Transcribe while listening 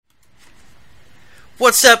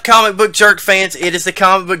What's up, comic book jerk fans? It is the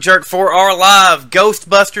Comic Book Jerk for our live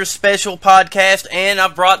Ghostbusters special podcast, and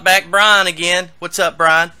I've brought back Brian again. What's up,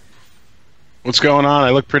 Brian? What's going on? I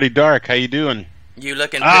look pretty dark. How you doing? You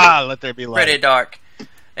looking pretty, let there be light. Pretty dark.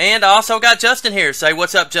 And I also got Justin here. Say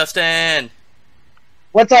what's up, Justin.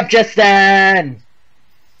 What's up, Justin?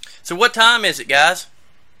 So what time is it, guys?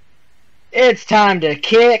 It's time to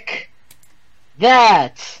kick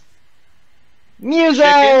that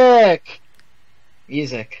music.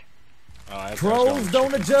 Music. Trolls,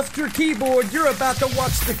 don't adjust your keyboard. You're about to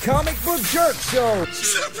watch the Comic Book Jerk Show.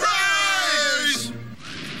 Surprise!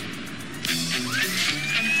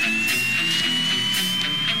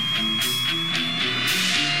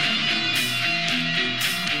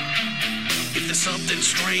 If there's something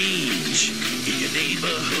strange in your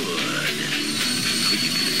neighborhood, who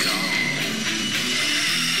you gonna call?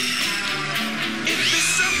 If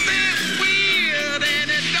there's something weird and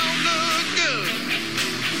it don't look good,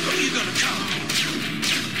 who you gonna call?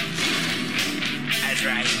 That's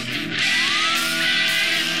right. I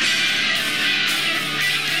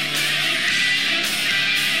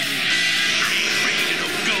ain't afraid of no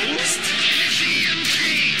ghost.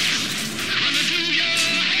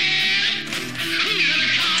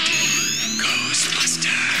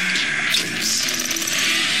 Ghostbusters.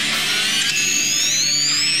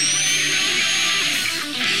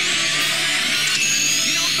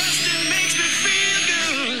 You know, busting makes me feel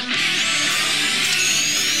good. I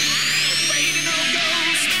ain't afraid of no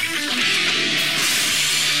ghost.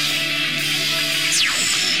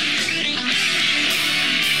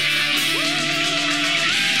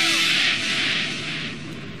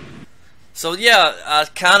 So yeah, I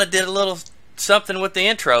kind of did a little something with the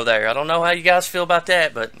intro there. I don't know how you guys feel about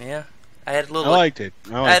that, but yeah, I had a little. I liked it.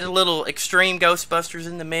 I had a little extreme Ghostbusters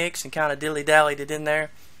in the mix and kind of dilly-dallied it in there.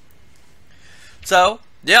 So,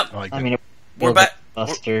 yep. I mean, We're back.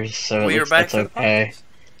 Ghostbusters, so We are back that's for the okay.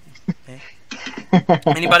 podcast.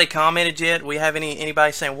 Anybody commented yet? We have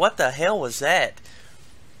anybody saying, what the hell was that?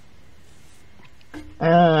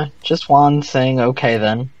 Just one saying okay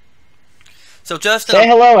then. So Justin, Say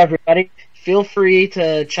hello, everybody. Feel free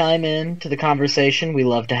to chime in to the conversation. We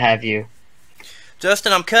love to have you.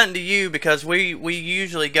 Justin, I'm cutting to you because we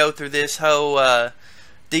usually go through this whole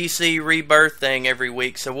DC Rebirth thing every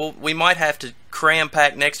week, so we might have to cram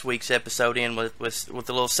pack next week's episode in with a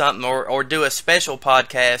little something, or do a special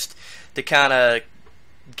podcast to kind of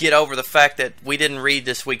get over the fact that we didn't read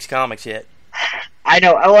this week's comics yet. I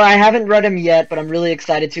know. Well, I haven't read them yet, but I'm really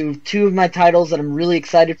excited to. Two of my titles that I'm really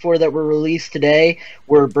excited for that were released today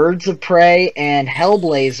were Birds of Prey and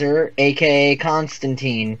Hellblazer, aka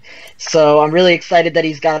Constantine. So I'm really excited that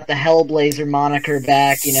he's got the Hellblazer moniker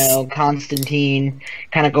back, you know, Constantine,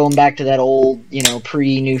 kind of going back to that old, you know,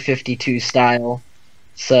 pre-New 52 style.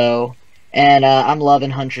 So, and I'm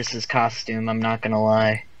loving Huntress's costume, I'm not gonna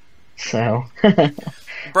lie. So, Brian,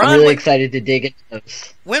 I'm really excited to dig into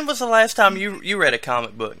those. When was the last time you read a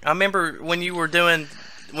comic book? I remember when you're doing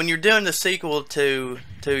the sequel to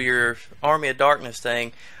your Army of Darkness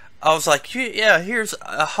thing. I was like, yeah, here's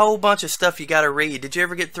a whole bunch of stuff you got to read. Did you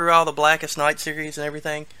ever get through all the Blackest Night series and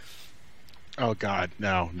everything? Oh God,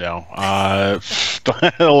 no.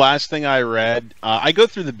 The last thing I read, I go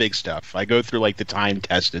through the big stuff. I go through like the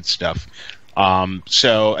time-tested stuff.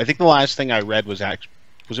 So I think the last thing I read was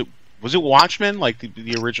Was it Watchmen? Like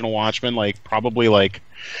the original Watchmen? Like probably like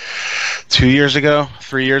 2 years ago,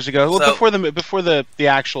 3 years ago. Well, before the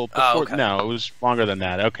actual. Okay. No, it was longer than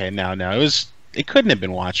that. Okay, no, it couldn't have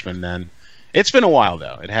been Watchmen then. It's been a while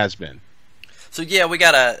though. It has been. So yeah, we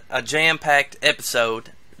got a jam-packed episode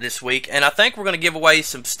this week, and I think we're going to give away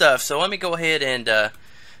some stuff. So let me go ahead and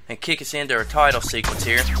kick us into our title sequence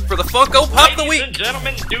here for the Funko Pop of the Week. Ladies and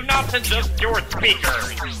gentlemen, do not adjust your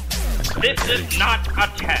speakers. This is not a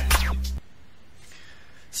test.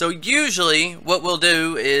 So usually what we'll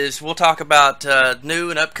do is we'll talk about new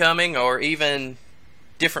and upcoming or even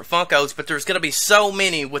different Funkos, but there's going to be so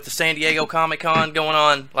many with the San Diego Comic-Con going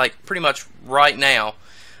on like pretty much right now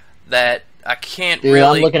that I can't Dude,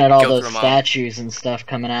 really I'm looking at all those through them all. statues and stuff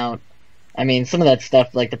coming out. I mean, some of that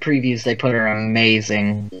stuff, like the previews they put, are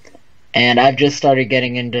amazing. And I've just started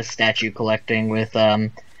getting into statue collecting with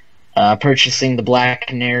purchasing the Black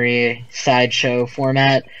Canary sideshow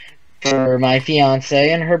format for my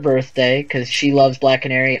fiance and her birthday, because she loves Black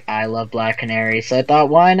Canary, I love Black Canary, so I thought,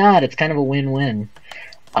 why not? It's kind of a win-win.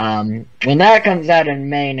 When that comes out in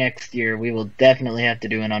May next year, we will definitely have to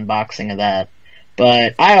do an unboxing of that.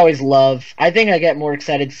 But I think I get more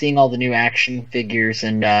excited seeing all the new action figures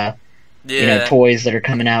and toys that are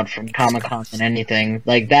coming out from Comic-Con than anything.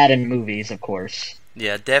 Like that and movies, of course.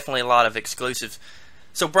 Yeah, definitely a lot of exclusives.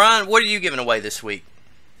 So, Brian, what are you giving away this week?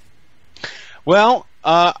 Well,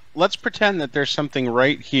 let's pretend that there's something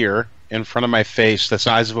right here in front of my face the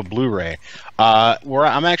size of a Blu-ray. Where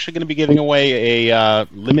I'm actually going to be giving away a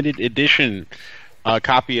limited edition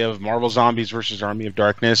copy of Marvel Zombies vs. Army of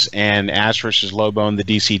Darkness and Ash vs. Lobo and the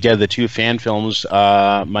DC Dead, the two fan films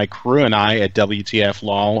my crew and I at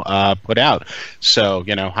WTFLOL put out. So,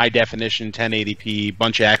 high definition, 1080p,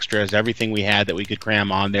 bunch of extras, everything we had that we could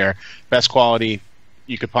cram on there. Best quality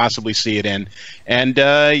you could possibly see it in. And,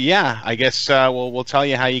 I guess we'll tell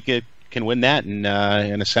you how you can win that in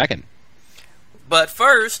a second. But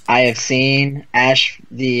first, I have seen Ash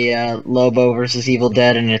the Lobo versus Evil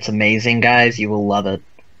Dead, and it's amazing, guys. You will love it.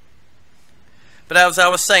 But as I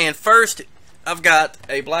was saying, first, I've got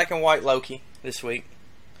a black and white Loki this week.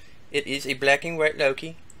 It is a black and white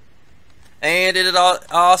Loki. And I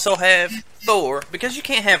also have Thor, because you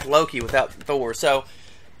can't have Loki without Thor. So,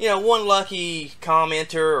 one lucky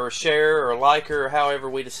commenter or sharer or liker or however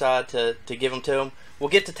we decide to give them to them will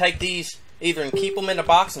get to take these either and keep them in a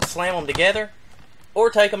box and slam them together, or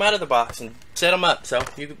take them out of the box and set them up. So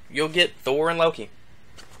you'll get Thor and Loki.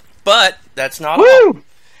 But that's not all.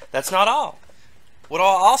 That's not all. What I'll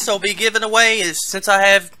also be giving away is, since I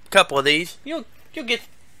have a couple of these, you'll get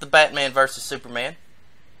the Batman versus Superman.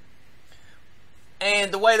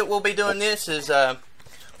 And the way that we'll be doing this is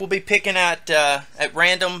we'll be picking out at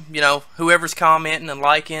random, whoever's commenting and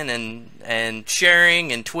liking and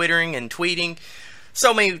sharing and twittering and tweeting.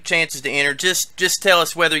 So many chances to enter. Just tell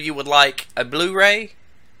us whether you would like a Blu-ray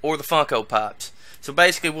or the Funko Pops. So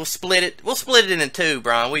basically, we'll split it. We'll split it in two,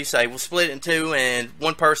 Brian. What do you say? We'll split it in two, and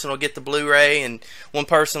one person will get the Blu-ray, and one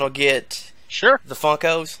person will get the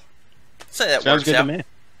Funkos. Say that Sounds works good out. to me.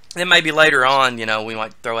 Then maybe later on, we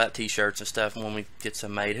might throw out T-shirts and stuff when we get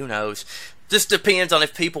some made. Who knows? Just depends on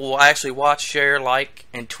if people will actually watch, share, like,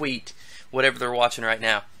 and tweet whatever they're watching right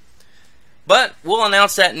now. But we'll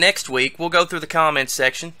announce that next week. We'll go through the comments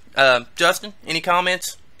section. Justin, any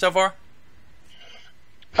comments so far?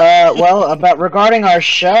 Regarding our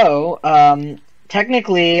show,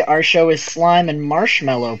 technically our show is Slime and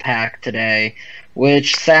Marshmallow Pack today,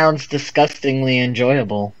 which sounds disgustingly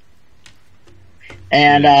enjoyable.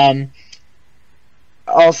 And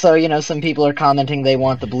also, some people are commenting they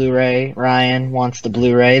want the Blu-ray. Ryan wants the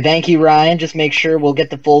Blu-ray. Thank you, Ryan. Just make sure we'll get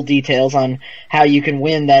the full details on how you can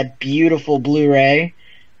win that beautiful Blu-ray.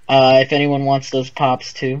 If anyone wants those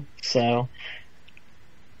pops too. So,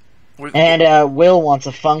 and Will wants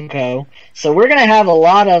a Funko. So we're gonna have a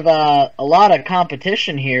lot of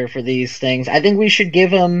competition here for these things. I think we should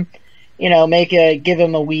give them, give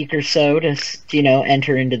them a week or so to,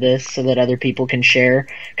 enter into this so that other people can share.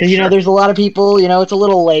 Because, there's a lot of people, it's a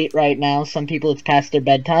little late right now. Some people, it's past their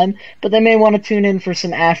bedtime. But they may want to tune in for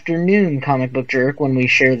some afternoon Comic Book Jerk when we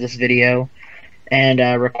share this video and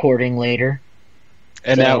recording later.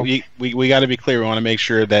 And now we got to be clear. We want to make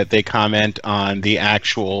sure that they comment on the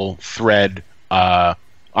actual thread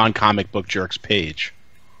on Comic Book Jerk's page.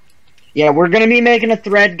 Yeah, we're going to be making a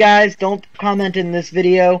thread, guys. Don't comment in this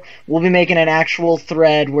video. We'll be making an actual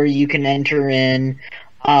thread where you can enter in.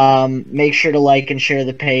 Make sure to like and share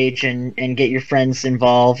the page and get your friends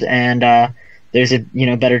involved. And there's a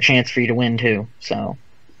better chance for you to win, too. So.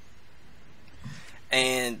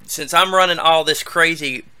 And since I'm running all this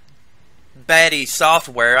crazy baddie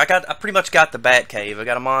software, I pretty much got the Bat Cave. I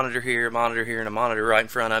got a monitor here, and a monitor right in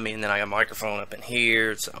front of me, and then I got a microphone up in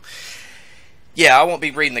here. So. Yeah, I won't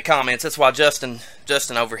be reading the comments. That's why Justin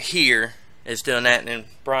over here is doing that. And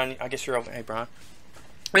Brian, I guess you're over. Hey, Brian.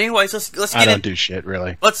 But anyways, let's get. I don't do shit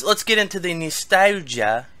really. Let's get into the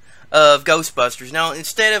nostalgia of Ghostbusters. Now,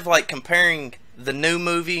 instead of comparing the new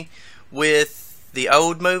movie with the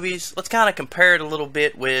old movies, let's kind of compare it a little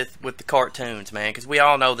bit with the cartoons, man. Because we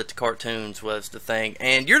all know that the cartoons was the thing,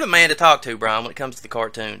 and you're the man to talk to, Brian, when it comes to the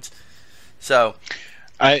cartoons. So.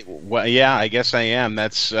 I guess I am.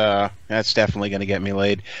 That's definitely going to get me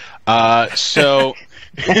laid. So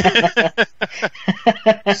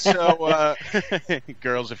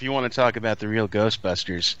girls, if you want to talk about the real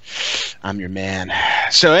Ghostbusters, I'm your man.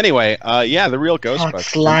 So anyway, the real Ghostbusters. Talk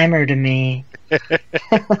Slimer to me.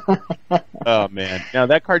 Oh man, now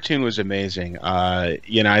that cartoon was amazing. I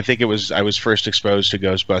think I was first exposed to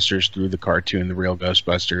Ghostbusters through the cartoon, the real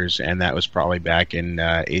Ghostbusters, and that was probably back in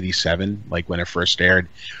 '87, like when it first aired.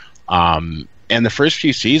 And the first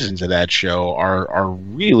few seasons of that show are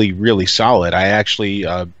really, really solid. I actually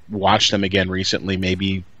watched them again recently,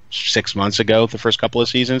 maybe 6 months ago, the first couple of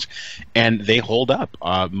seasons, and they hold up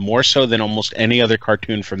more so than almost any other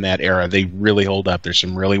cartoon from that era. They really hold up. There's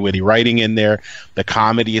some really witty writing in there. The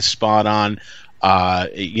comedy is spot on.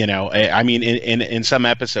 I mean, in some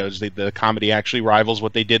episodes, the comedy actually rivals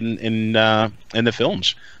what they did in the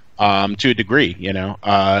films. to a degree.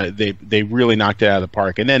 They really knocked it out of the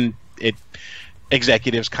park, and then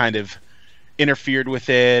executives kind of interfered with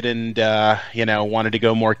it, and wanted to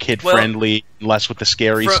go more kid friendly, less with the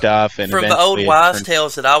scary stuff. And from the old wise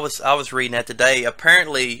tales that I was reading at today,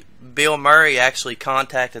 apparently Bill Murray actually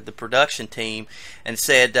contacted the production team and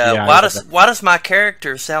said, why does my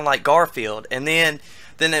character sound like Garfield? And then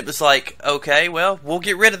it was like, okay, well, we'll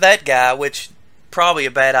get rid of that guy, which probably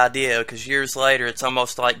a bad idea, because years later it's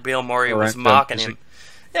almost like Bill Murray was mocking him.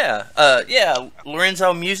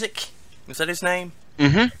 Lorenzo Music, was that his name?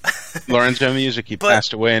 Mm-hmm. Lorenzo Music. He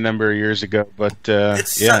passed away a number of years ago, but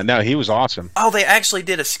he was awesome. Oh, they actually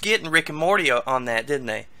did a skit in Rick and Morty on that, didn't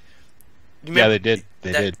they? Yeah, they did.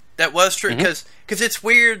 They did. That was true, because it's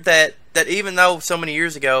weird that even though so many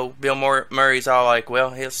years ago Bill Murray's all like,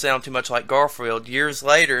 well, he'll sound too much like Garfield, years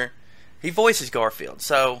later he voices Garfield.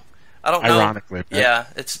 So I don't know. Ironically, yeah,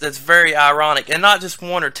 that's very ironic, and not just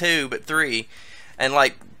one or two, but three. And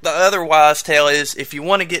like the other wise tale is, if you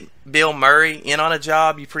want to get Bill Murray in on a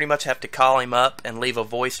job, you pretty much have to call him up and leave a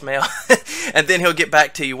voicemail, and then he'll get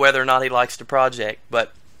back to you whether or not he likes the project.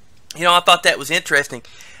 But I thought that was interesting.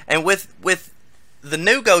 And with the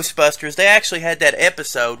new Ghostbusters, they actually had that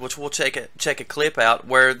episode, which we'll check a clip out,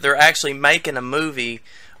 where they're actually making a movie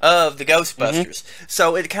of the Ghostbusters.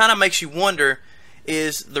 So it kind of makes you wonder,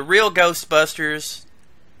 is the real Ghostbusters,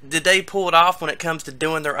 did they pull it off when it comes to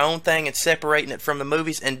doing their own thing and separating it from the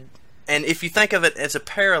movies? And if you think of it as a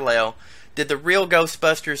parallel, did the real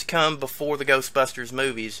Ghostbusters come before the Ghostbusters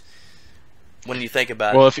movies, when you think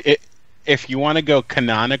about it? Well, if you want to go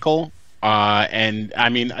canonical, and I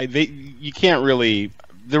mean, you can't really.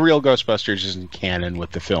 The real Ghostbusters isn't canon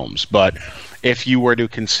with the films, but if you were to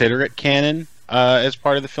consider it canon as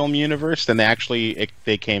part of the film universe, then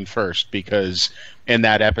they came first, because in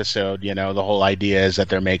that episode, the whole idea is that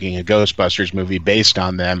they're making a Ghostbusters movie based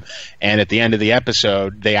on them, and at the end of the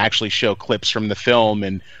episode, they actually show clips from the film,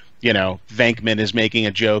 and Venkman is making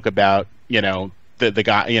a joke about the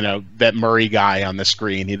guy, that Murray guy on the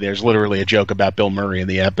screen. There's literally a joke about Bill Murray in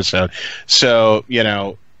the episode. So,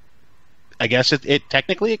 I guess it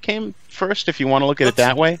technically it came first, if you want to look at it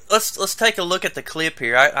that way. Let's take a look at the clip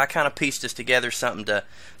here. I kind of pieced this together, something to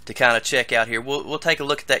kind of check out here. We'll take a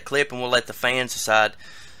look at that clip, and we'll let the fans decide.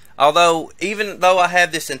 Although, even though I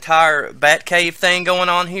have this entire Batcave thing going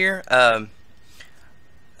on here,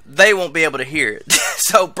 they won't be able to hear it.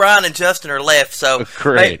 So Brian and Justin are left. So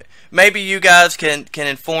great. Maybe you guys can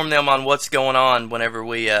inform them on what's going on whenever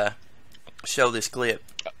we show this clip.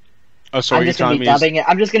 Oh, so I'm just going to be dubbing it.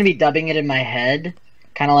 I'm just going to be dubbing it in my head,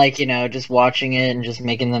 kind of like just watching it and just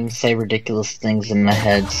making them say ridiculous things in my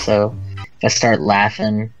head. So if I start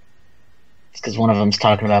laughing, it's because one of them's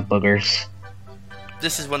talking about boogers.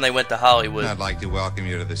 This is when they went to Hollywood. I'd like to welcome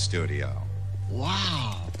you to the studio.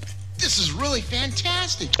 Wow. This is really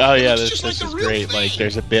fantastic. Oh yeah, this is great. Thing. Like,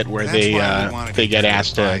 there's a bit where they get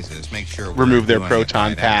asked to remove their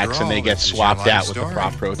proton packs, and they get swapped out with the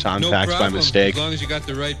prop proton packs by mistake. As long as you got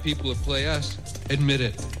the right people to play us, admit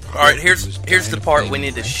it. All right, here's the part we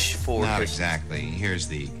need to for. Not exactly. Here's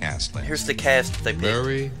the cast list. Here's the cast they picked.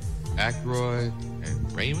 Murray, Aykroyd,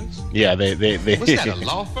 and Ramus. Yeah, they. Was that a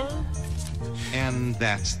law firm? And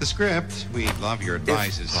that's the script. We'd love your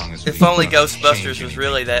advice as long as if only Ghostbusters was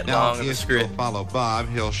really that long of a script. script. If you'll follow Bob,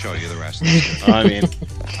 he'll show you the rest of the script. I mean,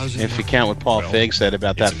 if you count what Paul Figg said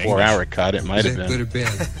about that 4-hour cut, it might have been. Good or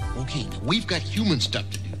bad? Okay, we've got human stuff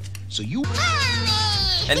to do. So you.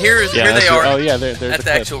 And here they are. Oh yeah, there's at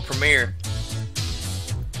the actual premiere.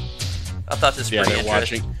 I thought this was pretty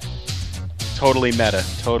interesting. Totally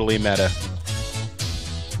meta.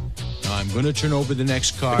 I'm going to turn over the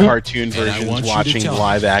next card. Cartoon versions, watching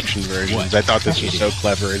live action versions. What? I thought this was so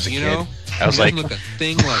clever as a kid. I was like, look a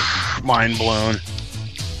thing like mind blown.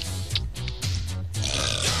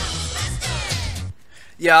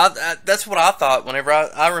 Yeah, that's what I thought whenever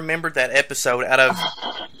I remembered that episode. Out of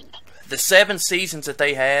the 7 seasons that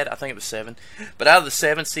they had, I think it was 7, but out of the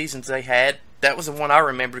 7 seasons they had, that was the one I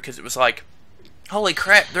remembered, because it was like, holy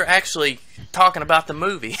crap, they're actually talking about the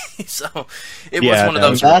movie. So it was one of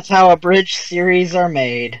those. That's how abridged series are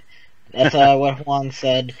made. That's what Juan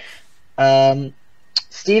said.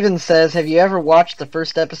 Steven says, have you ever watched the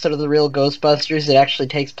first episode of The Real Ghostbusters? It actually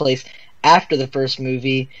takes place after the first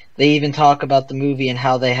movie. They even talk about the movie and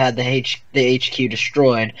how they had the HQ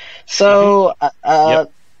destroyed. So,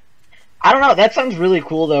 I don't know. That sounds really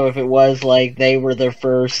cool, though, if it was like they were their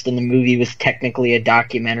first and the movie was technically a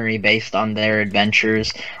documentary based on their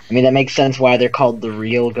adventures. I mean, that makes sense why they're called The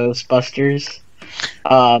Real Ghostbusters.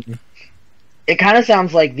 It kind of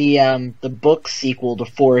sounds like the book sequel to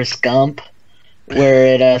Forrest Gump,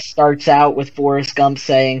 where it starts out with Forrest Gump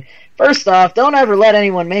saying, "First off, don't ever let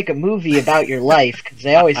anyone make a movie about your life, because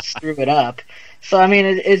they always screw it up." So, I mean,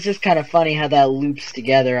 it's just kind of funny how that loops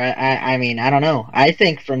together. I mean, I don't know. I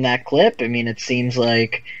think from that clip, I mean, it seems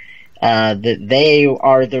like that they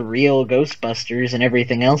are the real Ghostbusters, and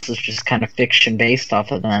everything else is just kind of fiction based off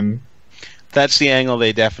of them. That's the angle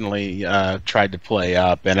they definitely tried to play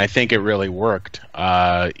up, and I think it really worked.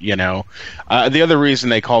 The other reason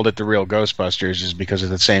they called it the real Ghostbusters is because at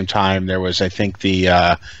the same time there was, I think, the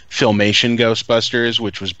Filmation Ghostbusters,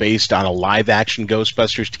 which was based on a live-action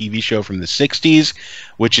Ghostbusters TV show from the 60s,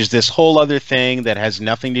 which is this whole other thing that has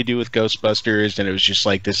nothing to do with Ghostbusters, and it was just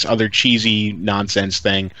like this other cheesy nonsense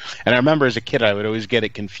thing. And I remember as a kid I would always get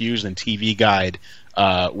it confused in TV Guide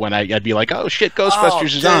when I'd be like, "Oh shit,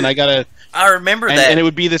 Ghostbusters is on! I remember that, and it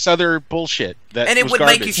would be this other bullshit that and it was would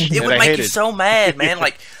garbage, make you so mad, man.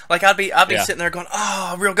 like I'd be sitting there going,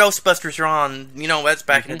 "Oh, real Ghostbusters are on!" You know, that's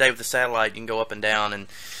back in the day with the satellite. You can go up and down, and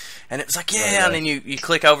it was like, yeah, and then you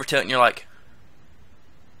click over to it, and you're like,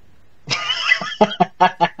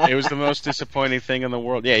 it was the most disappointing thing in the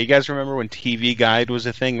world. Yeah, you guys remember when TV Guide was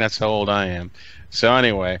a thing? That's how old I am. So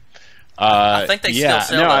anyway, I think they still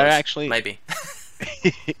sell those. I actually maybe.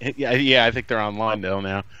 yeah, I think they're online though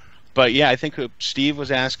now. But yeah, I think Steve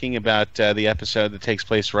was asking about the episode that takes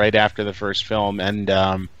place right after the first film, and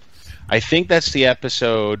I think that's the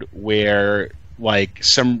episode where like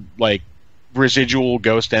some like residual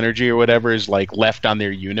ghost energy or whatever is like left on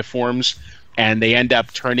their uniforms, and they end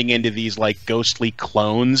up turning into these like ghostly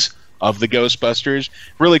clones of the Ghostbusters.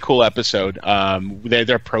 Really cool episode.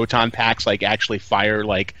 Their proton packs like actually fire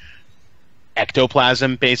like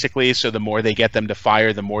ectoplasm, basically, so the more they get them to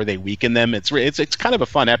fire, the more they weaken them. It's kind of a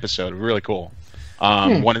fun episode, really cool.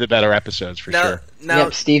 One of the better episodes for sure.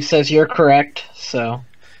 Yep, Steve says you're correct. So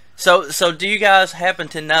do you guys happen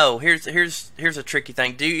to know? Here's a tricky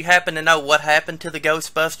thing. Do you happen to know what happened to the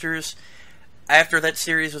Ghostbusters after that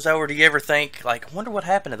series was over? Do you ever think like, I wonder what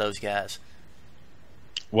happened to those guys?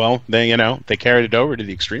 Well, they carried it over to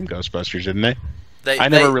the Extreme Ghostbusters, didn't they? I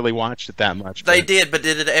never really watched it that much. They did, but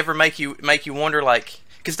did it ever make you wonder, like,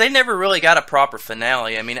 because they never really got a proper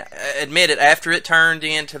finale. I mean, admit it, after it turned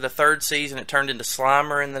into the third season, it turned into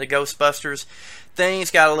Slimer and the Ghostbusters,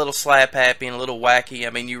 things got a little slap happy and a little wacky.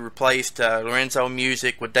 I mean, you replaced Lorenzo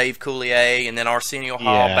Music with Dave Coulier, and then Arsenio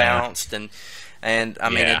Hall bounced, and I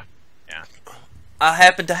mean, I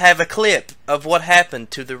happen to have a clip of what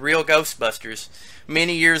happened to the real Ghostbusters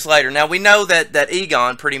many years later. Now, we know that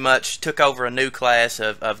Egon pretty much took over a new class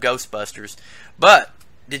of Ghostbusters, but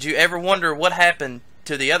did you ever wonder what happened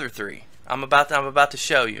to the other three? I'm about to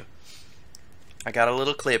show you. I got a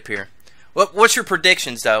little clip here. What's your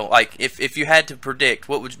predictions, though? Like, if you had to predict,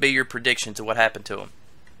 what would be your predictions of what happened to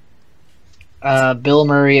them? Bill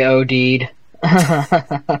Murray OD'd.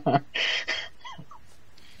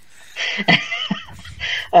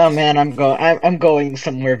 Oh man, I'm going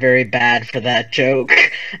somewhere very bad for that joke.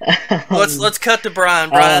 Let's cut to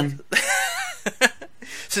Brian.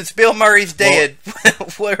 Since Bill Murray's dead,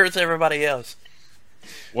 where's everybody else?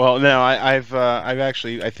 Well, no, I've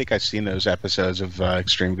actually, I think I've seen those episodes of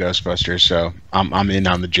Extreme Ghostbusters, so I'm in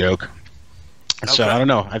on the joke. Okay. So I don't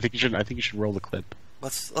know. I think you should roll the clip.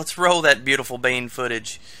 Let's roll that beautiful Bean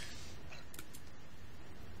footage.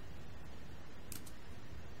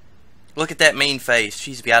 Look at that mean face.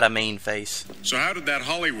 She's got a mean face. So how did that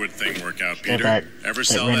Hollywood thing work out, Yeah, Peter? Ever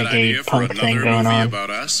sell that idea for another movie about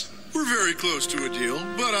us? We're very close to a deal,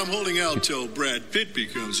 but I'm holding out till Brad Pitt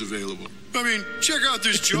becomes available. I mean, check out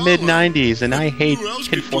this jawline. Mid-90s, and I hate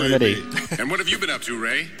conformity. And what have you been up to,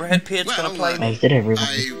 Ray? Brad Pitt's gonna play me.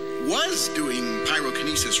 I was doing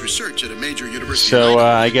pyrokinesis research at a major university. So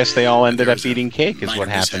I guess they all ended up eating cake, is what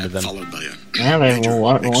happened to them. Yeah,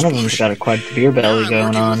 one of them's got quite a beer belly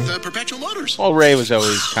going on. Well, Ray was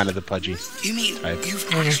always kind of the pudgy. You mean you've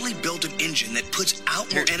actually built an engine that puts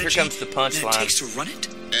out more energy here comes the punchline. than it takes to run it?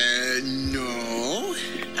 No.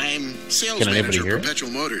 I'm sales manager of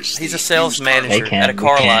Perpetual Motors. He's a sales manager at a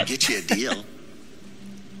car lot. Get you a deal.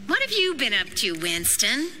 What have you been up to,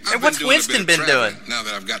 Winston? Hey, what's Winston been doing? Now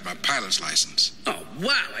that I've got my pilot's license. Oh,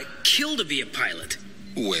 wow. I'd kill to be a pilot.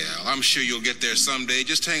 Well, I'm sure you'll get there someday.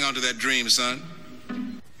 Just hang on to that dream,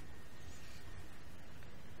 son.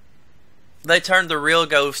 They turned the real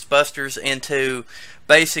Ghostbusters into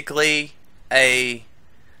basically I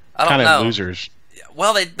don't kind know. Of losers.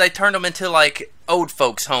 Well, they turned them into like old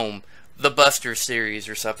folks' home, the Buster series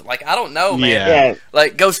or something. Like, I don't know, man. Yeah.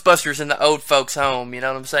 Like Ghostbusters in the old folks' home. You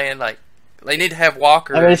know what I'm saying? Like, they need to have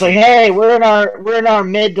walkers. I mean, it's like, hey, we're in our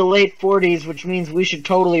mid to late 40s, which means we should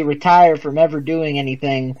totally retire from ever doing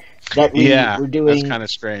anything that we were doing. That's kind of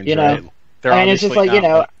strange, you know? right? They're I mean, it's just obviously like,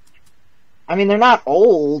 not, I mean, they're not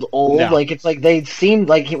old. No. Like, it's like they seem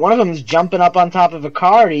like one of them's jumping up on top of a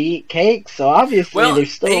car to eat cake, so obviously Well, they're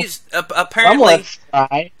still he's apparently. somewhat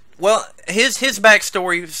spry. Well, his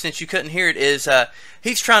backstory, since you couldn't hear it, is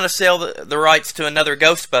he's trying to sell the rights to another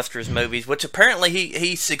Ghostbusters movies, which apparently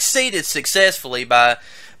he succeeded successfully by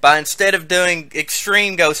instead of doing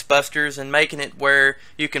extreme Ghostbusters and making it where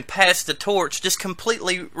you can pass the torch, just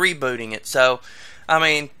completely rebooting it. So, I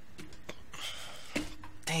mean,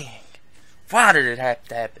 dang, why did it have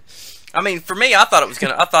to happen? I mean, for me, I thought it was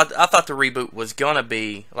gonna. I thought the reboot was gonna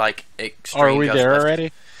be like extreme. Are we there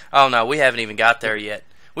already? Oh no, we haven't even got there yet.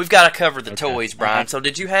 We've got to cover the toys, Brian. So,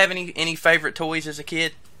 did you have any favorite toys as a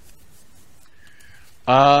kid?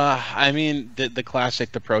 I mean, the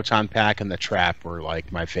classic, the proton pack and the trap were like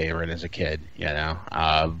my favorite as a kid, you know.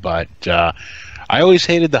 But I always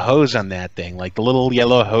hated the hose on that thing, like the little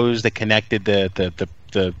yellow hose that connected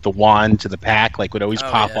the wand to the pack, like would always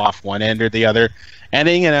pop off one end or the other. And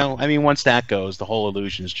then, you know, I mean, once that goes, the whole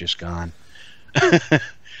illusion's just gone.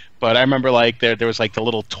 But I remember like there was like the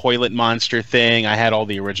little toilet monster thing. I had all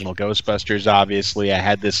the original Ghostbusters, obviously. I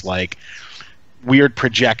had this like weird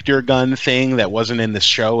projector gun thing that wasn't in the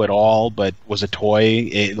show at all, but was a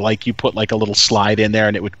toy. Like you put like a little slide in there,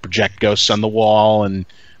 and it would project ghosts on the wall, and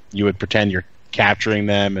you would pretend you're capturing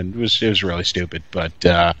them, and it was really stupid. But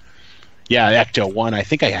yeah, Ecto 1. I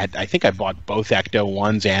think I bought both Ecto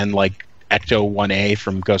 1s and like Ecto 1A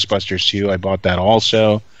from Ghostbusters 2. I bought that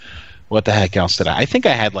also. What the heck else did I think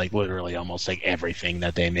I had like literally almost like everything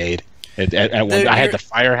that they made. Dude, I had the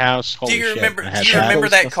firehouse. Holy do you remember? Shit, Do you remember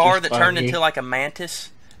that car that turned into like a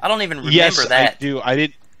mantis? I don't even remember yes, that. I do.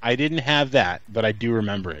 I didn't have that, but I do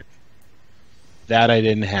remember it. That I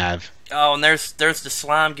didn't have. Oh, and there's the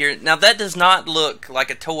slime gear. Now that does not look like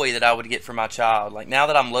a toy that I would get for my child. Like now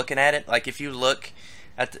that I'm looking at it, like if you look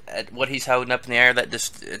at what he's holding up in the air, that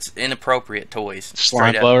just it's inappropriate toys.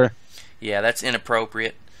 Slime blower. Yeah, that's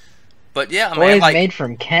inappropriate. But yeah, I mean, mean, like made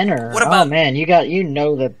from Kenner. What about, oh man, you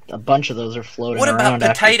know that a bunch of those are floating around. What about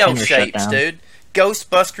potato shapes, shut dude?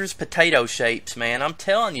 Ghostbusters potato shapes, man. I'm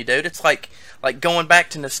telling you, dude, it's like going back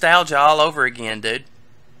to nostalgia all over again, dude.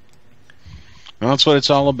 Well, that's what it's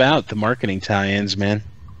all about. The marketing tie-ins, man.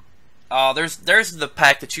 Oh, there's the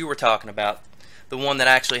pack that you were talking about, the one that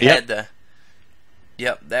actually had the.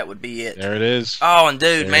 Yep, that would be it. There it is. Oh, and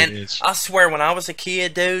dude, man, I swear, when I was a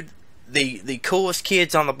kid, dude. The coolest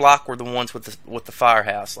kids on the block were the ones with the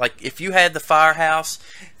firehouse. Like if you had the firehouse,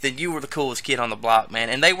 then you were the coolest kid on the block, man.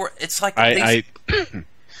 And they were. It's like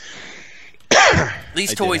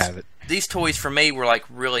these toys. These toys for me were like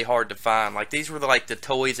really hard to find. Like these were like the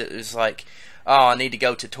toys that was like, oh, I need to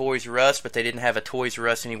go to Toys R Us, but they didn't have a Toys R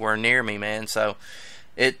Us anywhere near me, man. So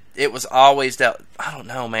it was always that. I don't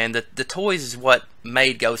know, man. The toys is what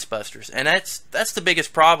made Ghostbusters, and that's the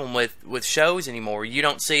biggest problem with shows anymore. You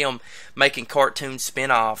don't see them making cartoon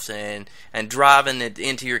spin-offs and driving it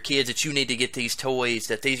into your kids that you need to get these toys,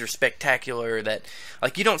 that these are spectacular, that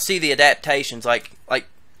like you don't see the adaptations. Like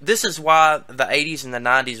this is why the 80s and the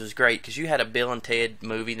 90s was great, because you had a Bill and Ted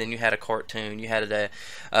movie, then you had a cartoon, you had a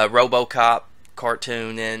RoboCop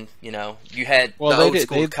cartoon, and you know you had the old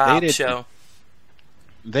school cop show.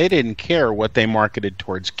 They didn't care what they marketed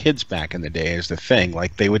towards kids back in the day is the thing.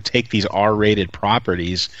 Like they would take these R-rated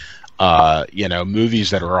properties,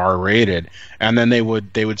 movies that are R-rated, and then they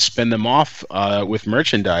would spin them off with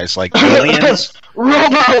merchandise like Aliens,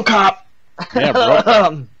 RoboCop.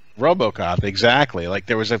 Yeah, RoboCop, exactly. Like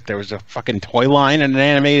there was a fucking toy line and an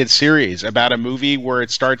animated series about a movie where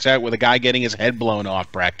it starts out with a guy getting his head blown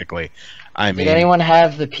off, practically. I mean, did anyone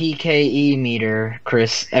have the PKE meter,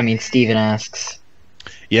 Chris? I mean, Steven asks.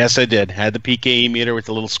 Yes, I did. Had the PKE meter with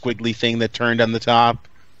the little squiggly thing that turned on the top.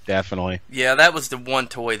 Definitely. Yeah, that was the one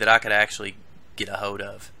toy that I could actually get a hold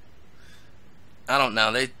of. I don't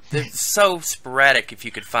know. They're so sporadic if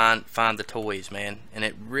you could find the toys, man. And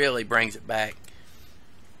it really brings it back.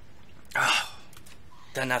 Oh,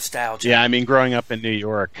 the nostalgia. Yeah, I mean, growing up in New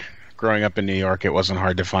York, it wasn't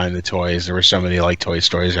hard to find the toys. There were so many like toy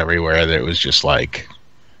stores everywhere that it was just like,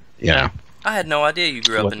 you know. I had no idea you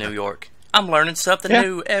grew up in New York. I'm learning something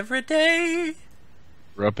new every day.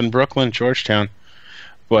 Grew up in Brooklyn, Georgetown.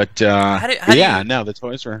 But, the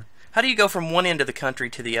toys were... How do you go from one end of the country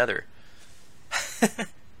to the other?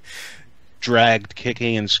 Dragged,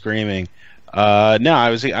 kicking, and screaming. No, I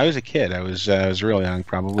was a kid. I was real young,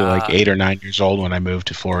 probably like 8 or 9 years old when I moved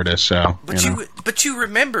to Florida. So, but you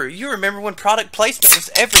remember when product placement was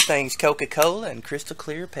everything's Coca-Cola and Crystal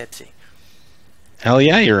Clear Pepsi. Hell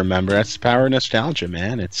yeah, you remember. That's the power of nostalgia,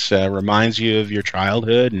 man. It's reminds you of your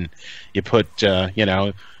childhood, and you put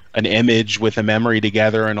an image with a memory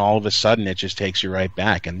together, and all of a sudden it just takes you right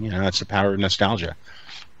back. And that's the power of nostalgia.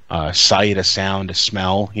 A sight, a sound, a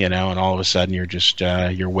smell, and all of a sudden you're just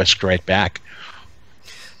you're whisked right back.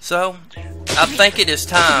 So, I think it is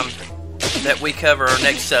time that we cover our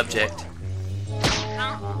next subject.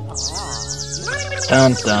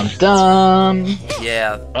 Dum dum dum.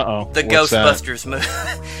 Yeah. Uh-oh. The What's Ghostbusters movie.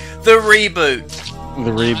 The reboot.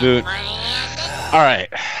 The reboot. All right.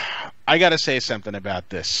 I got to say something about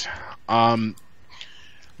this.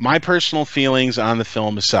 My personal feelings on the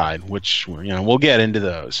film aside, which we'll get into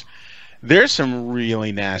those. There's some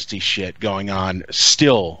really nasty shit going on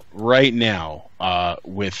still right now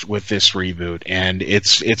with this reboot, and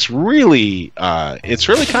it's really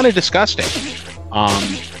kind of disgusting.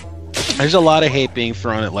 There's a lot of hate being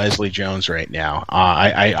thrown at Leslie Jones right now.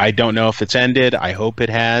 I don't know if it's ended. I hope it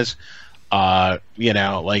has. There's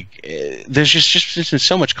just been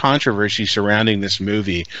so much controversy surrounding this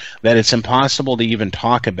movie that it's impossible to even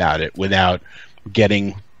talk about it without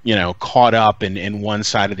getting caught up in one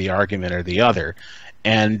side of the argument or the other.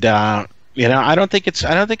 And I don't think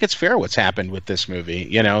it's fair what's happened with this movie.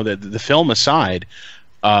 The film aside,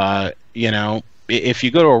 if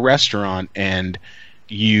you go to a restaurant and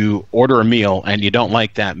you order a meal and you don't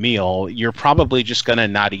like that meal, you're probably just going to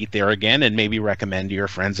not eat there again and maybe recommend to your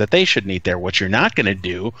friends that they shouldn't eat there. What you're not going to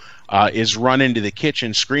do is run into the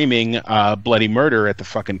kitchen screaming bloody murder at the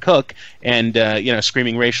fucking cook and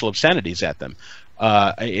screaming racial obscenities at them.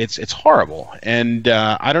 It's horrible, and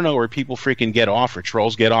I don't know where people freaking get off or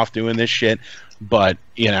trolls get off doing this shit, but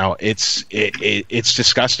it's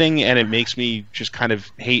disgusting, and it makes me just kind of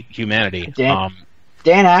hate humanity.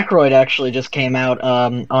 Dan Aykroyd actually just came out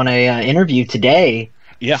on a interview today,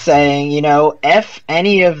 saying, F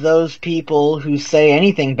any of those people who say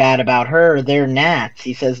anything bad about her, they're gnats.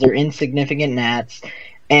 He says they're insignificant gnats,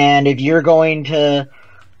 and if you're going to,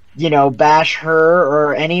 bash her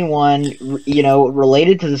or anyone,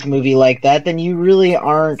 related to this movie like that, then you really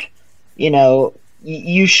aren't,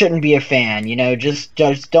 you shouldn't be a fan.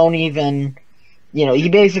 Just don't even. He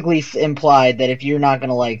basically implied that if you're not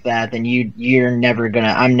gonna like that, then I'm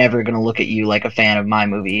never gonna look at you like a fan of my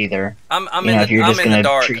movie either. I'm if you're just in the gonna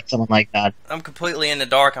dark. treat someone like that. I'm completely in the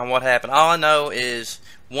dark on what happened. All I know is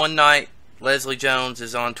one night Leslie Jones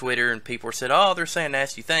is on Twitter and people said, "Oh, they're saying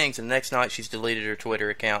nasty things," and the next night she's deleted her Twitter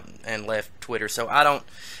account and left Twitter. So I don't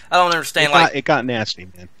understand. It got nasty,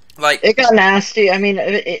 man. It got nasty. I mean,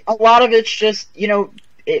 a lot of it's just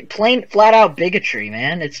plain flat out bigotry,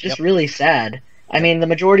 man. It's just really sad. I mean, the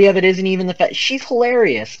majority of it isn't even the fact. She's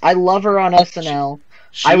hilarious. I love her on SNL.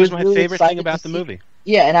 She was my favorite thing about the movie.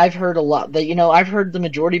 Yeah, and I've heard a lot that I've heard the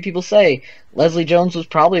majority of people say Leslie Jones was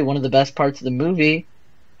probably one of the best parts of the movie.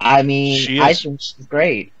 I mean, I think she's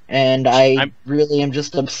great, and I really am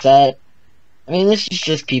just upset. I mean, this is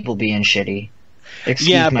just people being shitty.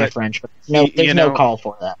 Excuse my French, but there's no call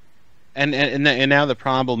for that. And now the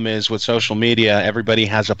problem is with social media, everybody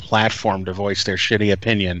has a platform to voice their shitty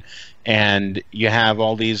opinion, and you have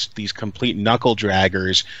all these complete knuckle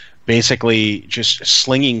draggers basically just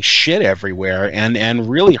slinging shit everywhere and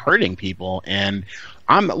really hurting people. And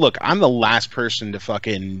I'm the last person to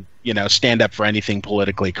fucking stand up for anything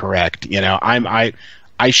politically correct.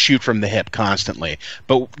 I shoot from the hip constantly,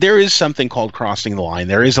 but there is something called crossing the line.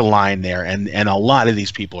 There is a line there, and a lot of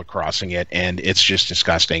these people are crossing it, and it's just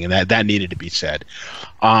disgusting, and that needed to be said.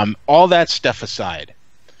 All that stuff aside,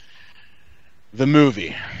 the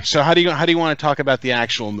movie. So how do you want to talk about the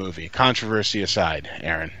actual movie? Controversy aside,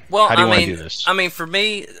 Aaron. Well, how do you want to do this? I mean, for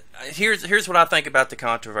me, here's what I think about the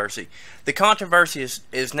controversy. The controversy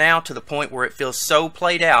is now to the point where it feels so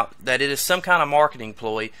played out that it is some kind of marketing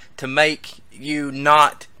ploy to make you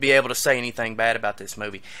not be able to say anything bad about this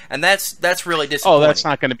movie, and that's really disappointing. Oh, that's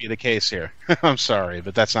not going to be the case here. I'm sorry,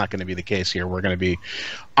 but that's not going to be the case here. We're going to be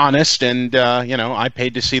honest, and I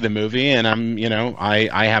paid to see the movie, and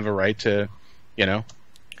I have a right to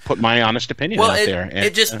put my honest opinion out there. And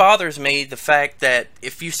it just bothers me the fact that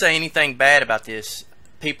if you say anything bad about this,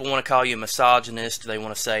 people want to call you a misogynist. They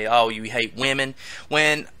want to say, "Oh, you hate women."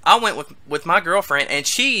 When I went with my girlfriend, and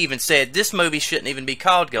she even said this movie shouldn't even be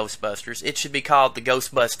called Ghostbusters. It should be called the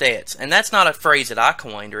Ghostbustettes. And that's not a phrase that I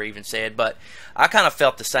coined or even said, but I kind of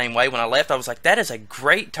felt the same way when I left. I was like, that is a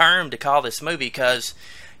great term to call this movie because,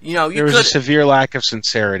 there was a severe lack of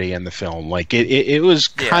sincerity in the film. Like it was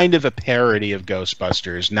kind of a parody of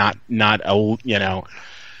Ghostbusters, not a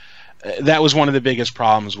that was one of the biggest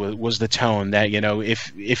problems was the tone. That, you know,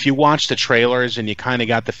 if you watch the trailers and you kind of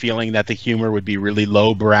got the feeling that the humor would be really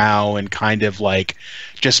lowbrow and kind of like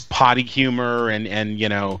just potty humor and you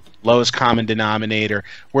know, lowest common denominator,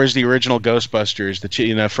 whereas the original Ghostbusters,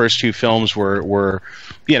 the first two films were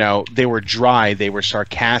you know, they were dry, they were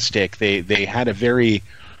sarcastic, they had a very,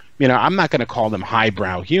 you know, I'm not going to call them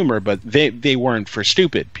highbrow humor, but they weren't for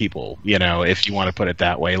stupid people, you know, if you want to put it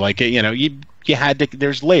that way. Like, you know, you had to,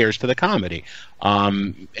 there's layers to the comedy.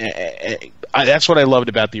 That's what I loved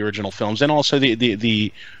about the original films, and also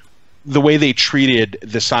the way they treated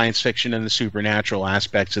the science fiction and the supernatural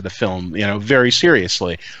aspects of the film, you know, very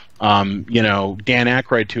seriously. You know, Dan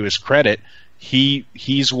Aykroyd, to his credit,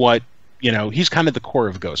 he's what, you know, he's kind of the core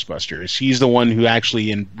of Ghostbusters. He's the one who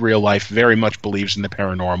actually in real life very much believes in the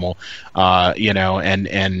paranormal, you know,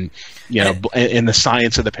 and you know, in the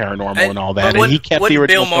science of the paranormal and all that. And he kept the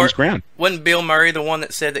original films ground. Wasn't Bill Murray the one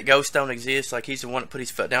that said that ghosts don't exist? Like, he's the one that put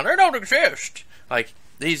his foot down. They don't exist. Like,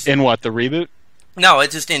 he's in what, the reboot? No,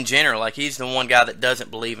 it's just in general. Like, he's the one guy that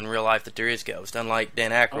doesn't believe in real life that there is ghosts, unlike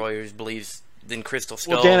Dan Aykroyd, who believes in crystal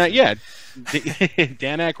skulls. Well,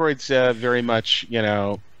 Dan Aykroyd's very much, you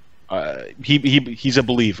know, he's a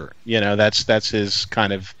believer. You know, that's his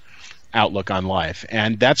kind of outlook on life,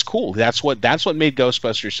 and that's cool. That's what made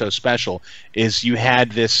Ghostbusters so special. Is you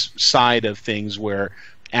had this side of things where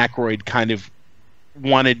Aykroyd kind of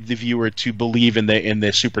wanted the viewer to believe in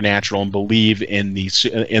the supernatural and believe in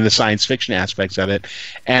the science fiction aspects of it,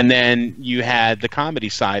 and then you had the comedy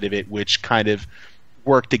side of it, which kind of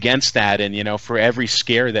worked against that. And, you know, for every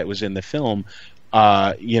scare that was in the film,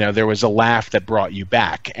 you know, there was a laugh that brought you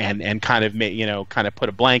back and kind of made, you know, kind of put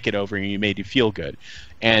a blanket over you and made you feel good.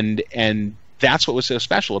 And that's what was so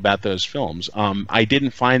special about those films. I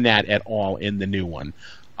didn't find that at all in the new one.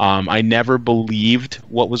 I never believed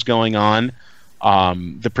what was going on.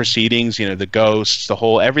 The proceedings, you know, the ghosts,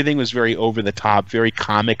 everything was very over the top, very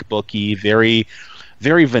comic booky, very,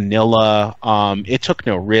 very vanilla. It took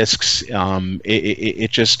no risks.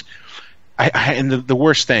 It just, and the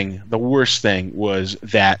worst thing was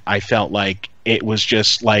that I felt like it was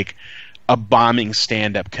just like a bombing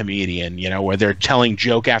stand-up comedian, you know, where they're telling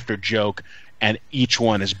joke after joke, and each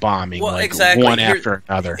one is bombing, well, like exactly. one after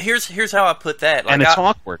another. Here's how I put that. Like, and it's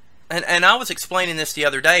awkward. And I was explaining this the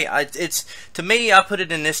other day. It's to me, I put it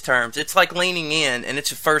in this terms. It's like leaning in, and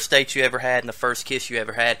it's the first date you ever had and the first kiss you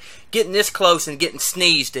ever had. Getting this close and getting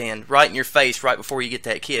sneezed in right in your face right before you get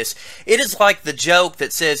that kiss. It is like the joke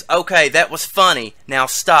that says, "Okay, that was funny. Now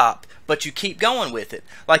stop." But you keep going with it.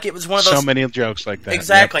 Like, it was one of those. So many jokes like that.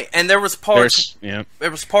 Exactly. Yep. And there was parts. There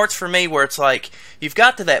was parts for me where it's like, you've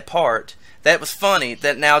got to that part that was funny.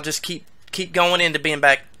 That now just keep going into being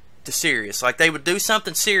back to serious. Like, they would do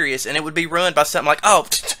something serious and it would be ruined by something like,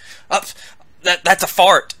 that's a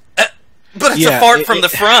fart, but it's a fart from the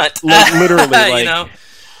front. Literally, like, you know,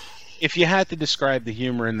 if you had to describe the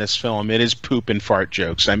humor in this film, it is poop and fart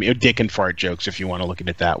jokes. I mean, dick and fart jokes, if you want to look at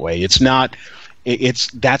it that way. It's not.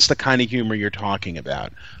 That's the kind of humor you're talking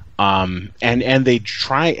about. And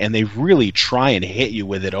they really try and hit you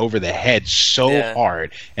with it over the head so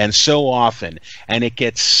hard and so often, and it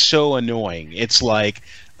gets so annoying. It's like,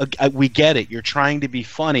 we get it. You're trying to be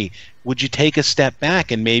funny. Would you take a step back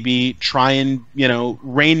and maybe try and, you know,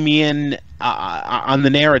 rein me in on the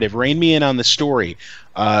narrative, rein me in on the story,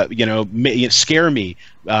 you know, scare me,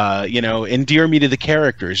 you know, endear me to the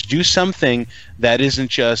characters. Do something that isn't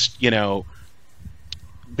just, you know,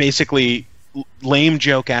 basically lame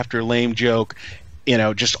joke after lame joke, you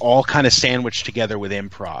know, just all kind of sandwiched together with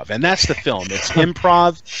improv. And that's the film. It's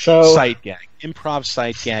improv, sight gag. Improv,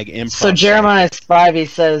 sight gag, improv. So Jeremiah Spivey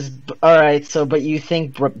says, all right, so but you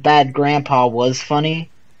think Bad Grandpa was funny?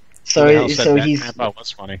 So Bad Grandpa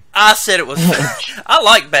was funny. I said it was. I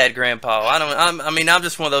like Bad Grandpa. I'm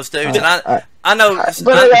just one of those dudes, and I know.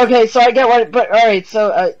 But okay, so I get what. But all right,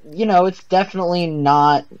 so you know, it's definitely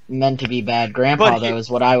not meant to be Bad Grandpa, though,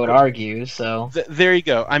 is what I would argue. So there you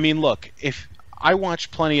go. I mean, look, if I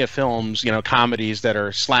watch plenty of films, you know, comedies that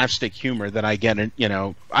are slapstick humor that I get, you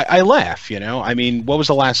know, I laugh, you know. I mean, what was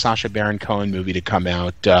the last Sacha Baron Cohen movie to come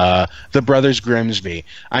out? The Brothers Grimsby.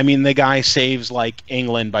 I mean, the guy saves, like,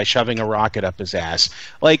 England by shoving a rocket up his ass.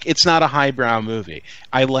 Like, it's not a highbrow movie.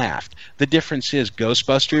 I laughed. The difference is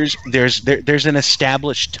Ghostbusters, there's an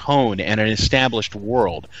established tone and an established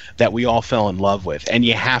world that we all fell in love with. And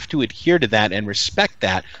you have to adhere to that and respect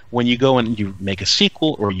that when you go and you make a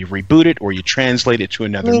sequel or you reboot it or you translate it to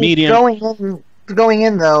another medium. Going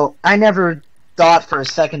in, though, I never thought for a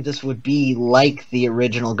second this would be like the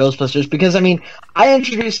original Ghostbusters, because, I mean, I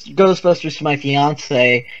introduced Ghostbusters to my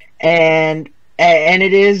fiance, and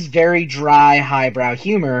it is very dry, highbrow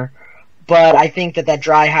humor, but I think that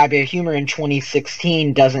dry happy humor in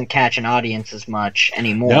 2016 doesn't catch an audience as much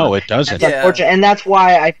anymore. No, it doesn't. That's unfortunate, and that's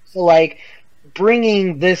why I feel like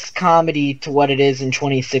bringing this comedy to what it is in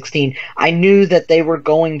 2016, I knew that they were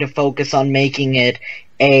going to focus on making it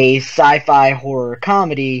a sci-fi horror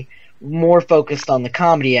comedy, more focused on the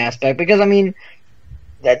comedy aspect, because, I mean,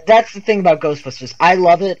 that's the thing about Ghostbusters. I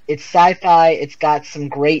love it. It's sci-fi, it's got some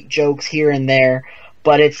great jokes here and there,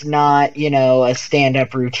 but it's not, a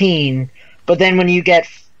stand-up routine. But then when you get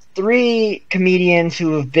 3 comedians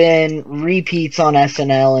who have been repeats on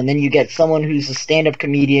SNL, and then you get someone who's a stand-up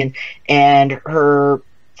comedian, and her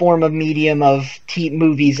form of medium of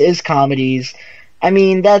movies is comedies. I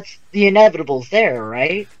mean, that's the inevitable's there,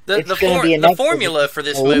 right? The formula for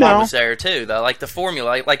this movie was there too, though. Like the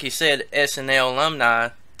formula, like you said, SNL alumni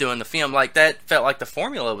doing the film, like that felt like the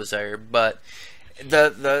formula was there. But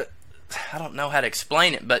the I don't know how to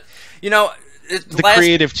explain it, but the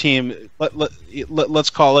creative team, let's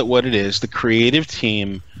call it what it is. The creative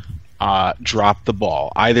team dropped the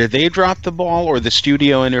ball. Either they dropped the ball or the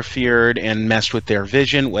studio interfered and messed with their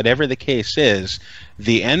vision. Whatever the case is,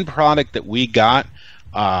 the end product that we got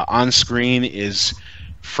on screen is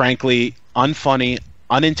frankly unfunny,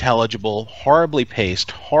 unintelligible, horribly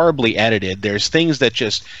paced, horribly edited. There's things that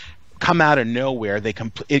just come out of nowhere.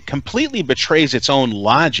 It completely betrays its own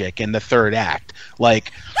logic in the third act.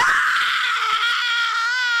 Like,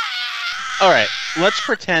 all right, let's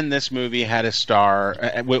pretend this movie had a star,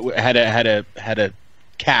 had a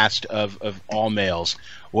cast of all males.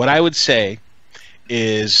 What I would say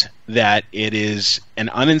is that it is an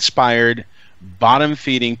uninspired,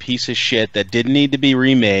 bottom-feeding piece of shit that didn't need to be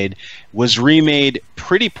remade, was remade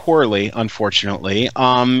pretty poorly, unfortunately,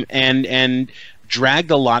 and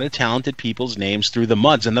dragged a lot of talented people's names through the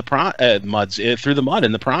mud in the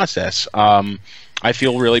process. I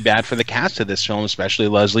feel really bad for the cast of this film, especially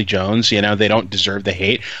Leslie Jones. They don't deserve the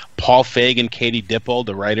hate. Paul Feig and Katie Dippold,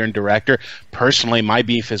 the writer and director. Personally, my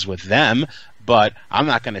beef is with them, but I'm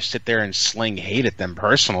not going to sit there and sling hate at them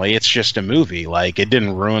personally. It's just a movie. Like, it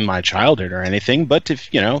didn't ruin my childhood or anything. But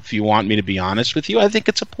if you want me to be honest with you, I think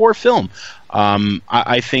it's a poor film.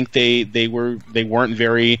 I think they weren't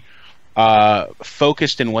very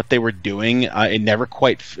focused in what they were doing. It never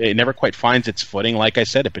quite finds its footing. Like I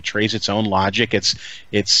said, it betrays its own logic. It's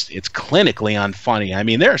clinically unfunny. I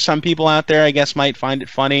mean, there are some people out there, I guess, might find it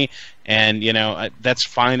funny, and that's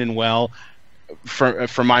fine and well.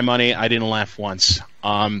 For my money, I didn't laugh once.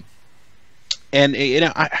 And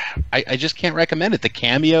I just can't recommend it. The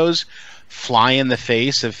cameos fly in the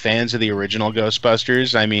face of fans of the original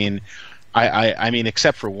Ghostbusters. I mean,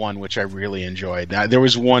 except for one, which I really enjoyed. There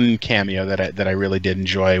was one cameo that I really did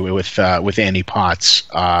enjoy with Annie Potts.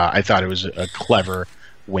 I thought it was a clever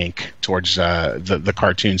wink towards the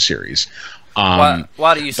cartoon series. Why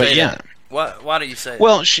do you say that? Why do you say that?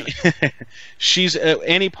 Well, she's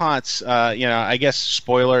Annie Potts. I guess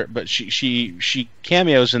spoiler, but she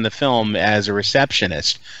cameos in the film as a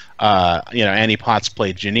receptionist. Annie Potts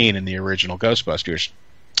played Janine in the original Ghostbusters,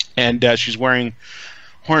 and she's wearing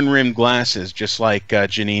horn-rimmed glasses, just like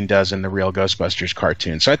Janine does in the real Ghostbusters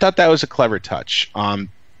cartoon. So I thought that was a clever touch.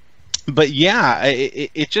 But yeah,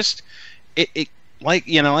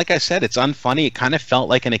 like I said, it's unfunny. It kind of felt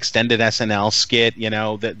like an extended SNL skit.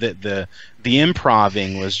 The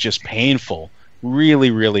improving was just painful,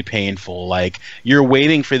 really, really painful. Like, you're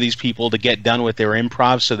waiting for these people to get done with their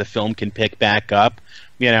improv so the film can pick back up.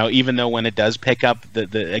 Even though when it does pick up,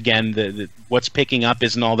 the what's picking up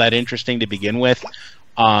isn't all that interesting to begin with.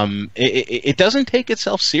 It doesn't take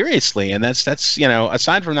itself seriously, and that's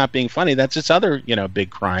aside from not being funny, that's its other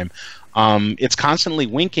big crime. It's constantly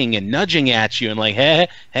winking and nudging at you and like, hey,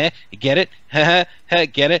 get it,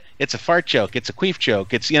 get it. It's a fart joke. It's a queef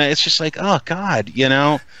joke. It's it's just like, oh God,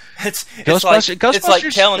 It's like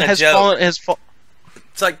telling a joke.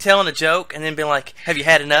 It's like telling a joke and then being like, have you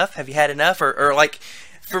had enough? Have you had enough? Or like,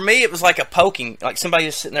 for me, it was like a poking, like somebody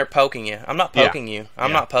just sitting there poking you. I'm not poking you.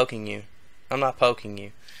 I'm not poking you. I'm not poking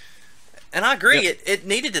you. And I agree, it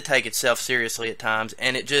needed to take itself seriously at times,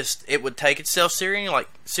 and it would take itself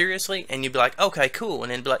seriously, and you'd be like, okay, cool,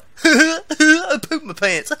 and then be like, I pooped my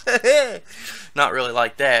pants. Not really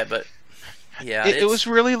like that, but yeah. It was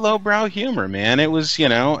really lowbrow humor, man. It was,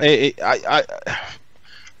 it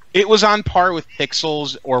was on par with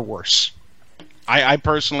Pixels or worse. I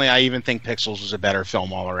personally, I even think Pixels was a better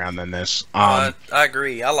film all around than this. I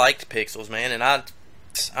agree. I liked Pixels, man, and I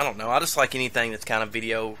don't know. I just like anything that's kind of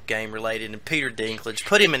video game related. And Peter Dinklage,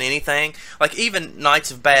 put him in anything. Like even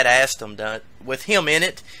Knights of Badassdom done with him in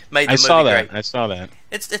it made the movie great. I saw that.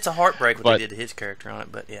 It's a heartbreak what they did to his character on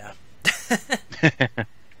it, but yeah.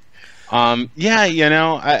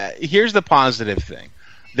 Yeah, here's the positive thing.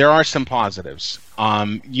 There are some positives.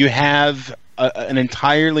 You have an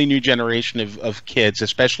entirely new generation of kids,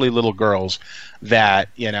 especially little girls, that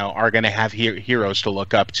are going to have heroes to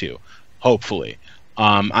look up to. Hopefully,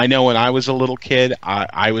 I know when I was a little kid,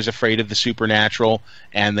 I was afraid of the supernatural,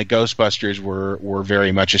 and the Ghostbusters were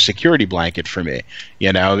very much a security blanket for me.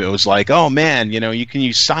 It was like, oh man, you can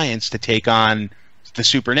use science to take on the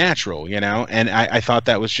supernatural, and I thought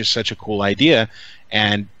that was just such a cool idea.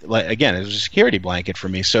 And again, it was a security blanket for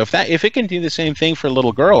me. So if it can do the same thing for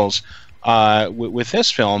little girls with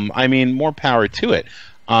this film, I mean, more power to it.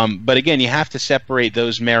 But again, you have to separate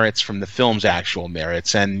those merits from the film's actual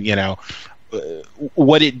merits, and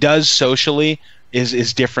what it does socially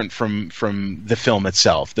is different from the film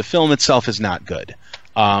itself. The film itself is not good.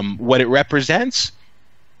 What it represents,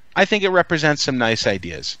 I think it represents some nice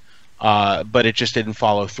ideas, but it just didn't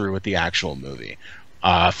follow through with the actual movie.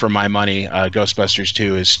 For my money, Ghostbusters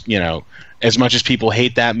 2 is, as much as people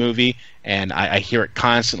hate that movie, and I hear it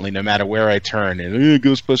constantly no matter where I turn, and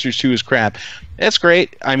Ghostbusters 2 is crap. It's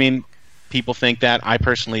great. I mean, people think that. I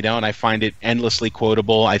personally don't. I find it endlessly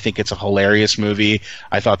quotable. I think it's a hilarious movie.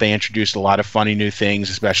 I thought they introduced a lot of funny new things,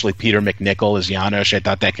 especially Peter McNichol as Janusz. I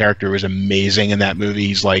thought that character was amazing in that movie.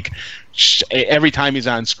 He's like, every time he's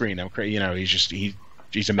on screen,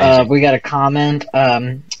 he's amazing. We got a comment.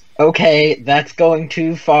 Okay, that's going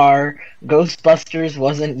too far. Ghostbusters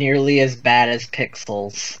wasn't nearly as bad as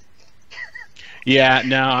Pixels. Yeah,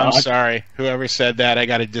 no, I'm sorry. Whoever said that, I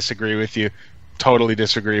got to disagree with you. Totally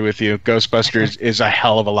disagree with you. Ghostbusters is a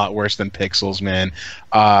hell of a lot worse than Pixels, man.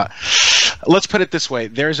 Let's put it this way: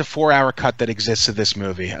 there's a 4-hour cut that exists of this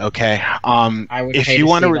movie. Okay, I would hate to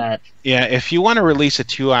see that. Yeah, if you want to release a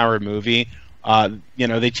 2-hour movie.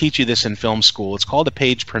 They teach you this in film school. It's called a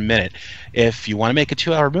page per minute. If you want to make a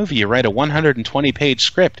 2-hour movie, you write a 120-page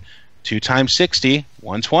script. 2 times 60,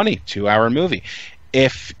 120, 2-hour movie.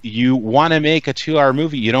 If you want to make a 2-hour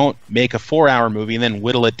movie, you don't make a 4-hour movie and then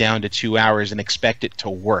whittle it down to 2 hours and expect it to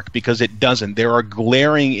work, because it doesn't. There are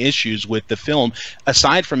glaring issues with the film,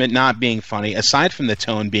 aside from it not being funny, aside from the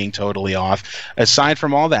tone being totally off, aside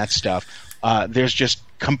from all that stuff. There's just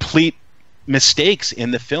complete mistakes in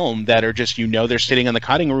the film that are just, they're sitting on the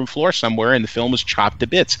cutting room floor somewhere and the film was chopped to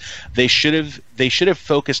bits. They should have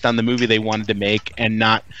focused on the movie they wanted to make and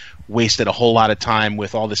not wasted a whole lot of time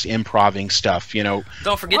with all this improving stuff. Don't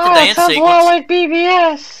forget the dance sequence. More like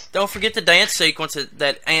BBS. Don't forget the dance sequence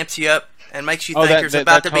that amps you up and makes you think there's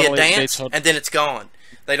about to be a dance, and then it's gone.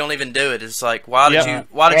 They don't even do it. It's like, why did you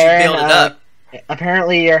build it up?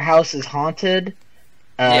 Apparently your house is haunted.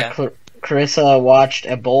 Yeah. Carissa watched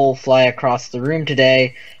a bowl fly across the room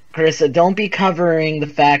today. Carissa, don't be covering the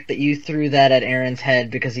fact that you threw that at Aaron's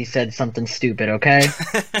head because he said something stupid, okay?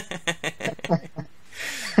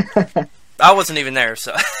 I wasn't even there,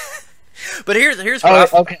 so. But here's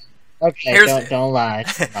what okay. Don't lie.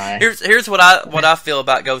 Here's what I feel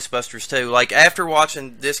about Ghostbusters 2. Like, after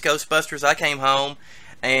watching this Ghostbusters, I came home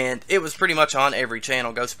and it was pretty much on every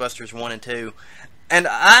channel, Ghostbusters 1 and 2. And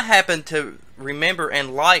I happen to remember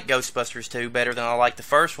and like Ghostbusters 2 better than I like the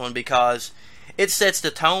first one, because it sets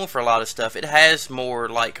the tone for a lot of stuff. It has more,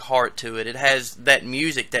 like, heart to it. It has that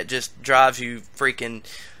music that just drives you freaking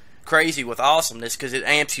crazy with awesomeness, because it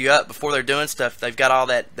amps you up before they're doing stuff. They've got all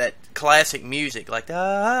that classic music, like, you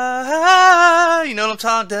know what I'm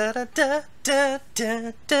talking? Da, da, da, da,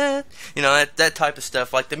 da, da. That type of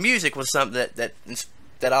stuff. Like, the music was something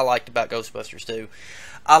that I liked about Ghostbusters 2.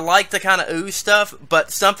 I like the kind of ooze stuff,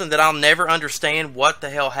 but something that I'll never understand what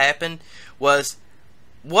the hell happened was,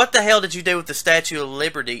 what the hell did you do with the Statue of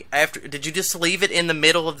Liberty after? Did you just leave it in the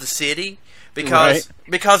middle of the city? Because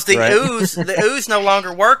the ooze no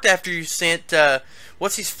longer worked after you sent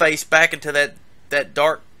what's his face back into that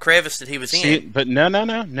dark crevice that he was in. But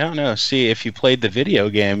no. See, if you played the video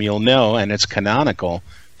game, you'll know, and it's canonical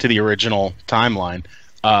to the original timeline.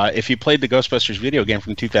 If you played the Ghostbusters video game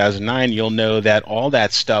from 2009, you'll know that all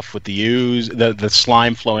that stuff with the ooze, the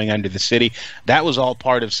slime flowing under the city, that was all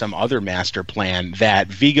part of some other master plan that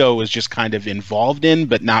Vigo was just kind of involved in,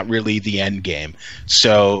 but not really the end game.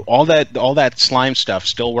 So all that slime stuff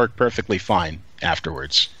still worked perfectly fine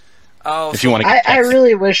afterwards. Oh, if you want to, I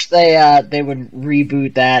really wish they would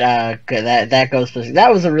reboot that Ghostbusters.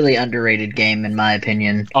 That was a really underrated game, in my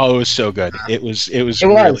opinion. Oh, it was so good. It was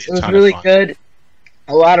really good.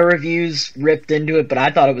 A lot of reviews ripped into it, but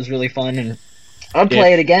I thought it was really fun, and I'd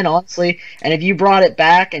play it again, honestly. And if you brought it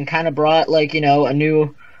back and kind of brought, like, a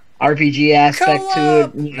new RPG aspect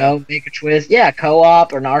to it, make a twist. Yeah,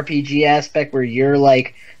 co-op or an RPG aspect where you're,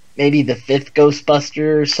 like, maybe the 5th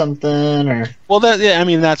Ghostbuster or something, or Well,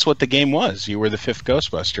 that's what the game was. You were the 5th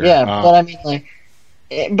Ghostbuster. yeah. But I mean, like,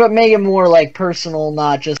 but make it more like personal,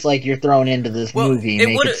 not just like you're thrown into this movie.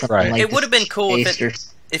 It would have been cool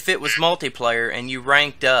if it was multiplayer and you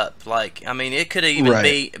ranked up. Like, I mean, it could even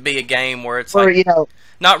be a game where it's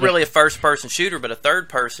not really a first-person shooter, but a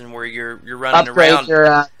third-person where you're running upgrade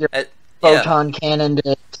around. your photon cannon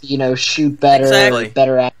to shoot better,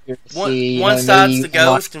 better accuracy. One side's the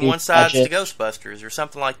Ghost and one side's the Ghostbusters, or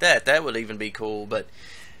something like that. That would even be cool. But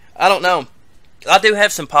I don't know. I do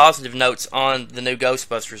have some positive notes on the new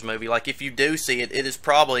Ghostbusters movie. Like, if you do see it, it is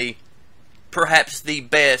probably perhaps the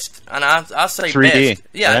best, and I say 3D, best.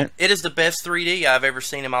 Yeah, right? It is the best 3D I've ever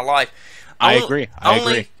seen in my life. I agree.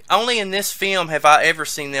 Only in this film have I ever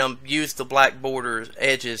seen them use the black border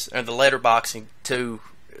edges and the letterboxing to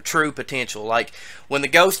true potential. Like, when the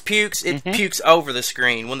ghost pukes, it pukes over the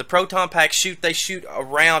screen. When the proton packs shoot, they shoot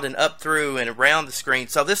around and up through and around the screen.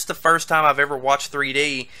 So this is the first time I've ever watched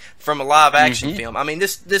 3D from a live action film. I mean,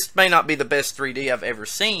 this may not be the best 3D I've ever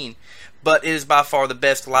seen, but it is by far the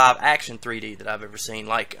best live action 3D that I've ever seen.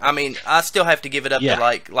 Like, I mean, I still have to give it up to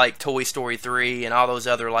like Toy Story 3 and all those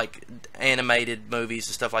other like animated movies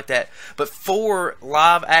and stuff like that. But for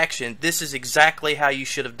live action, this is exactly how you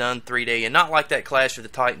should have done 3D, and not like that Clash of the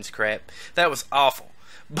Titans crap. That was awful.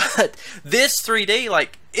 But this 3D,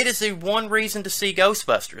 like, it is the one reason to see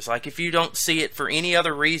Ghostbusters. Like, if you don't see it for any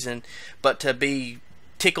other reason but to be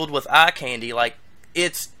tickled with eye candy, like,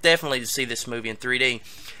 it's definitely to see this movie in 3D.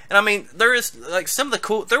 And I mean, there is like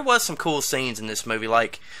there was some cool scenes in this movie,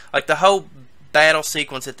 like the whole battle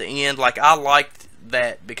sequence at the end. Like, I liked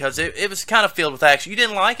that because it was kind of filled with action. You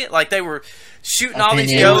didn't like it? Like, they were shooting all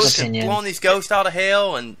these ghosts and blowing these ghosts out of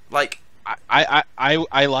hell, and like.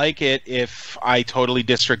 I like it if I totally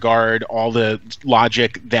disregard all the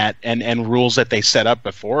logic that and rules that they set up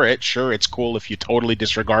before it. Sure, it's cool if you totally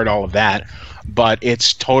disregard all of that, but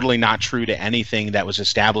it's totally not true to anything that was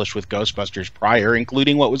established with Ghostbusters prior,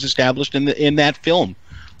 including what was established in that film.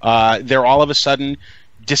 They're all of a sudden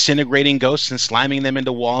disintegrating ghosts and slamming them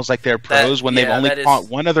into walls like they're pros when they've only caught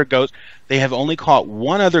one other ghost. They have only caught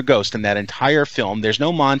one other ghost in that entire film. There's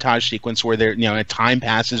no montage sequence where they're, time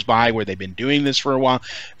passes by where they've been doing this for a while.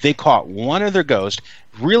 They caught one other ghost,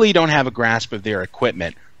 really don't have a grasp of their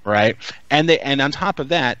equipment, right? And on top of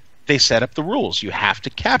that, they set up the rules. You have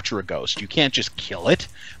to capture a ghost. You can't just kill it.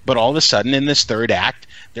 But all of a sudden, in this third act,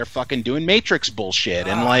 they're fucking doing Matrix bullshit,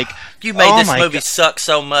 and like, you made this movie suck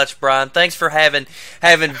so much, Brian. Thanks for having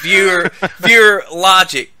viewer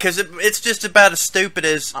logic, because it's just about as stupid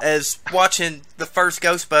as watching the first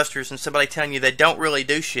Ghostbusters and somebody telling you they don't really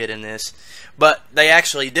do shit in this, but they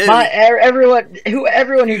actually do.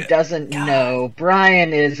 Everyone who doesn't know,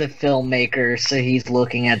 Brian is a filmmaker, so he's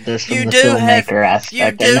looking at this from the filmmaker aspect.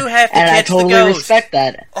 You do have to and catch I totally the ghost. Respect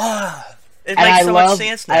that. It makes so much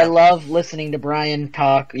sense now. I love listening to Brian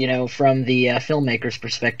talk, from the filmmaker's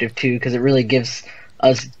perspective too, because it really gives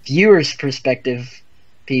us viewers' perspective,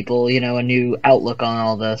 people, a new outlook on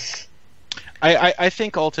all this. I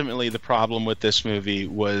think ultimately the problem with this movie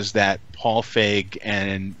was that Paul Feig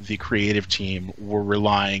and the creative team were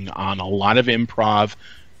relying on a lot of improv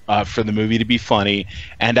for the movie to be funny,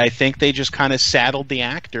 and I think they just kind of saddled the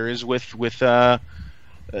actors with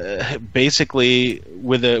basically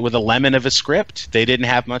with a lemon of a script. They didn't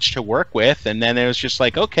have much to work with, and then it was just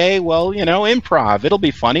like, okay, well, improv, it'll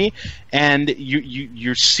be funny, and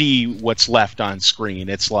you see what's left on screen.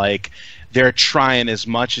 It's like they're trying as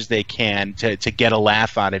much as they can to get a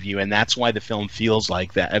laugh out of you, and that's why the film feels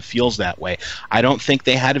like that. It feels that way. I don't think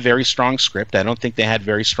they had a very strong script. I don't think they had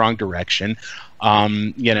very strong direction.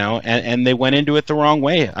 And they went into it the wrong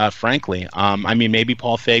way, frankly. I mean, maybe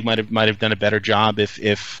Paul Feig might have done a better job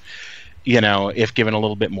if given a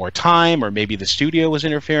little bit more time, or maybe the studio was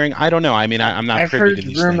interfering. I don't know. I mean, I'm not privy to these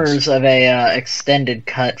things. I've heard rumors of a extended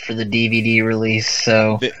cut for the DVD release,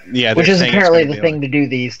 which is apparently the thing to do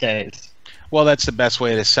these days. Well, that's the best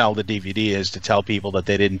way to sell the DVD, is to tell people that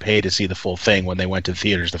they didn't pay to see the full thing when they went to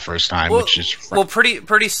theaters the first time, which is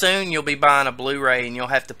pretty soon you'll be buying a Blu-ray and you'll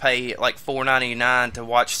have to pay like $4.99 to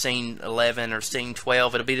watch scene 11 or scene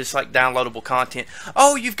 12. It'll be just like downloadable content.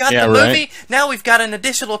 Oh, you've got the movie? Right. Now we've got an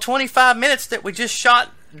additional 25 minutes that we just shot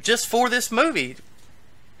just for this movie.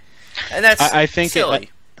 And that's silly.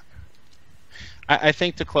 I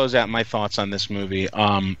think to close out my thoughts on this movie,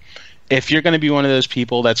 if you're going to be one of those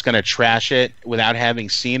people that's going to trash it without having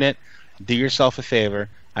seen it, do yourself a favor.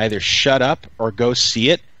 Either shut up or go see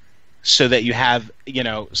it, so that you have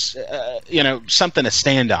something to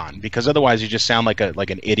stand on. Because otherwise, you just sound like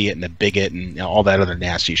an idiot and a bigot and all that other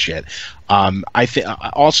nasty shit. I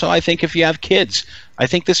think if you have kids, I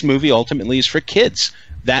think this movie ultimately is for kids.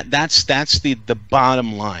 That's the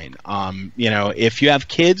bottom line. If you have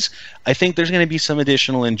kids, I think there's going to be some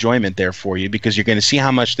additional enjoyment there for you because you're going to see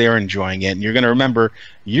how much they're enjoying it, and you're going to remember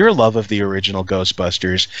your love of the original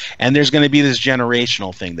Ghostbusters, and there's going to be this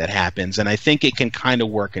generational thing that happens, and I think it can kind of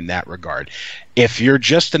work in that regard. If you're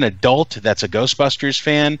just an adult that's a Ghostbusters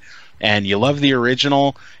fan and you love the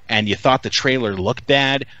original and you thought the trailer looked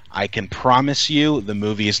bad, I can promise you the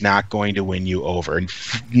movie is not going to win you over.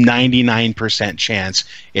 99% chance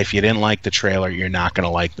if you didn't like the trailer, you're not going to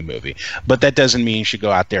like the movie. But that doesn't mean you should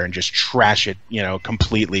go out there and just trash it,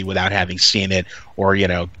 completely without having seen it, or,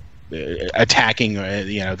 attacking,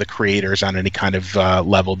 the creators on any kind of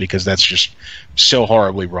level, because that's just so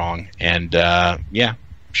horribly wrong. And,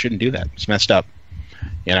 shouldn't do that. It's messed up.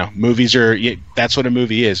 Movies that's what a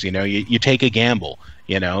movie is. You take a gamble.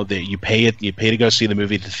 That you pay to go see the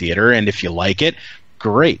movie at the theater, and if you like it,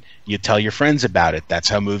 great. You tell your friends about it. That's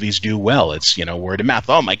how movies do well. It's word of mouth.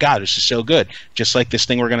 Oh my God, this is so good. Just like this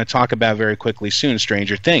thing we're going to talk about very quickly soon,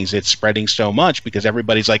 Stranger Things. It's spreading so much because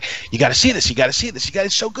everybody's like, you got to see this. You got to see this.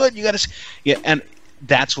 It's so good. You got to. And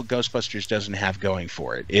that's what Ghostbusters doesn't have going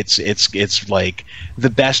for it. It's like the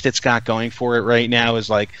best it's got going for it right now is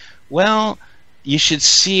like, well, you should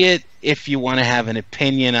see it if you want to have an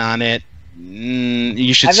opinion on it.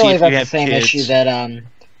 You should see if you have the same kids. issue that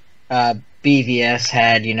BVS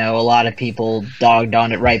had. A lot of people dogged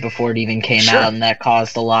on it right before it even came out, and that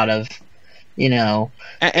caused a lot of people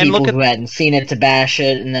who hadn't seen it to bash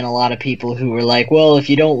it, and then a lot of people who were like, well, if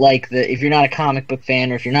you're not a comic book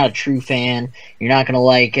fan, or if you're not a true fan, you're not going to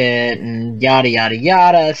like it, and yada yada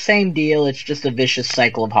yada. Same deal. It's just a vicious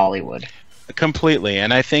cycle of Hollywood. Completely.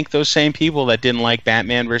 And I think those same people that didn't like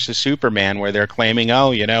Batman versus Superman, where they're claiming,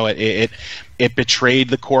 it betrayed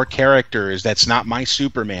the core characters. That's not my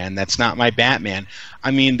Superman. That's not my Batman.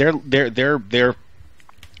 I mean, their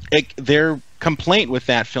complaint with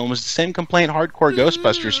that film is the same complaint hardcore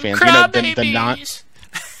Ghostbusters fans.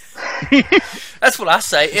 That's what I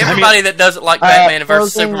say. Everybody that doesn't like Batman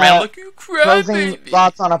versus Superman, look, you closing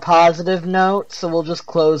thoughts on a positive note. So we'll just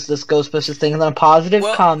close this Ghostbusters thing and then a positive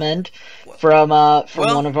comment from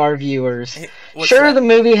one of our viewers. Sure, the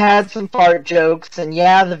movie had some fart jokes, and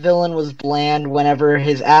the villain was bland whenever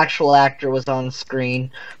his actual actor was on screen.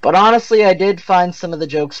 But honestly, I did find some of the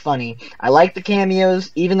jokes funny. I liked the cameos,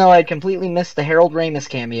 even though I'd completely missed the Harold Ramis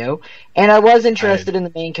cameo, and I was interested in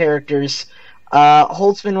the main characters.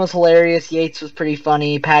 Holtzman was hilarious, Yates was pretty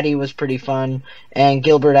funny, Patty was pretty fun, and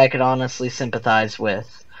Gilbert I could honestly sympathize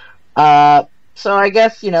with. So I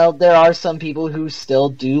guess, there are some people who still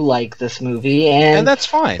do like this movie, and that's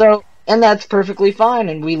fine. And that's perfectly fine,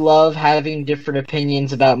 and we love having different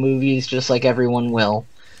opinions about movies just like everyone will.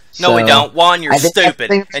 No, we don't. Juan, you're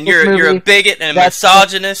stupid, and you're a bigot and a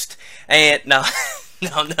misogynist, and no,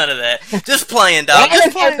 none of that. Just playing, dog.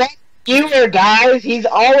 Just playing. Viewer, guys, he's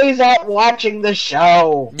always out watching the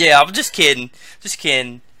show. Yeah, I'm just kidding.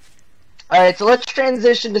 Alright, so let's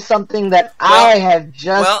transition to something that I have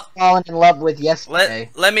just fallen in love with yesterday.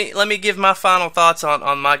 Let me give my final thoughts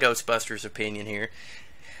on my Ghostbusters opinion here.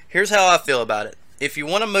 Here's how I feel about it. If you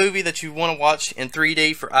want a movie that you want to watch in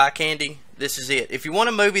 3D for eye candy, this is it. If you want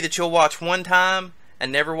a movie that you'll watch one time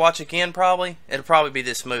and never watch again, it'll probably be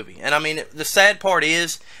this movie. And I mean, the sad part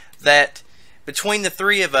is that between the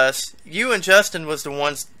three of us, you and Justin was the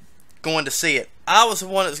ones going to see it. I was the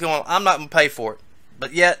one that was going, I'm not going to pay for it.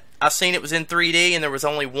 But yet, I seen it was in 3D and there was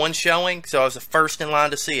only one showing, so I was the first in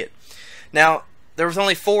line to see it. Now, there was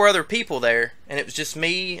only 4 other people there, and it was just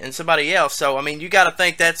me and somebody else. So, I mean, you got to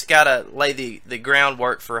think that's got to lay the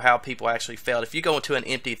groundwork for how people actually felt. If you go into an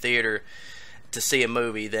empty theater to see a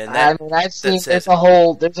movie, then I've seen there's a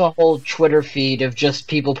whole Twitter feed of just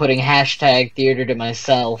people putting hashtag theater to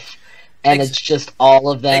myself. And it's just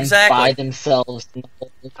all of them by themselves in the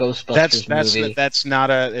whole Ghostbusters movie. It's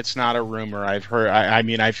not a rumor. I've heard.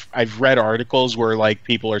 I've read articles where like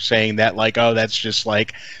people are saying that like, oh, that's just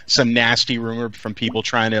like some nasty rumor from people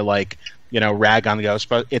trying to like rag on the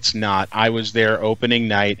Ghostbusters. It's not. I was there opening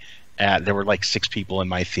night. There were like 6 people in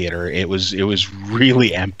my theater. It was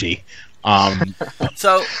really empty.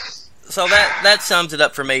 So that sums it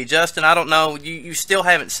up for me. Justin, I don't know, you still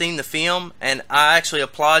haven't seen the film, and I actually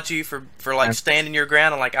applaud you for like standing your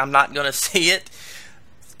ground and like, I'm not going to see it.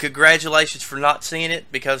 Congratulations for not seeing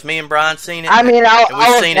it, because me and Brian seen it. I mean, I'll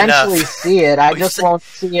eventually see it. I just won't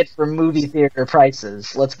see it for movie theater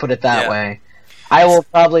prices. Let's put it that way. I will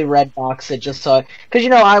probably Redbox it just so... Because,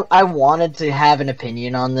 I wanted to have an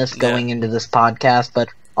opinion on this going into this podcast, but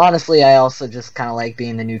honestly, I also just kind of like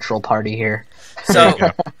being the neutral party here.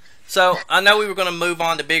 So I know we were going to move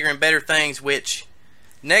on to bigger and better things, which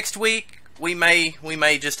next week we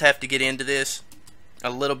may just have to get into this a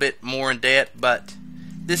little bit more in depth, but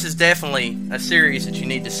this is definitely a series that you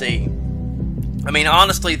need to see. I mean,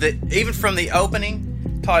 honestly, even from the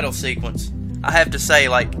opening title sequence, I have to say,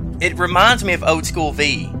 like, it reminds me of Old School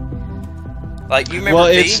V. Like, you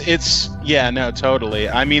remember V? It's yeah, no, totally.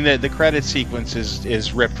 I mean, the credit sequence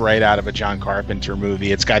is ripped right out of a John Carpenter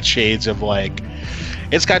movie. It's got shades of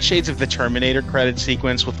the Terminator credit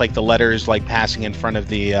sequence with like the letters like passing in front of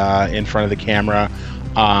the camera.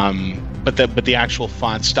 But the actual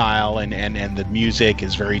font style and the music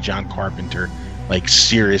is very John Carpenter, like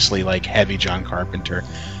seriously like heavy John Carpenter.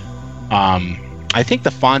 I think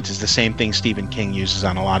the font is the same thing Stephen King uses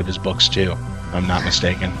on a lot of his books too, if I'm not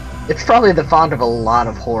mistaken. It's probably the font of a lot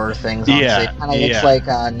of horror things, honestly. Yeah, It kind of looks like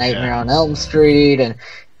Nightmare on Elm Street, and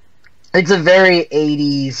it's a very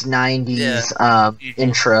 80s, 90s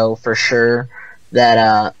intro for sure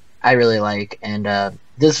that I really like. And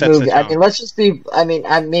this movie, I mean, let's just be, I mean,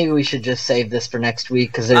 maybe we should just save this for next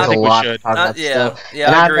week because there's a lot to talk about still. Yeah,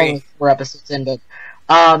 and I I'm agree. only 4 episodes in, but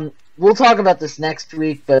we'll talk about this next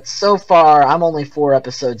week. But so far, I'm only 4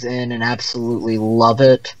 episodes in and absolutely love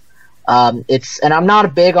it. And I'm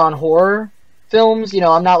not big on horror films, you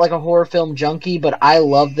know, I'm not like a horror film junkie, but I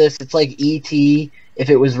love this. It's like E.T. if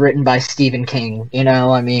it was written by Stephen King, you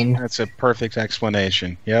know, I mean... That's a perfect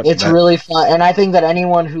explanation. Yep. It's really fun, and I think that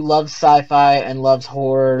anyone who loves sci-fi and loves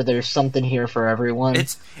horror, there's something here for everyone.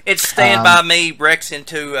 It's Stand By Me Rex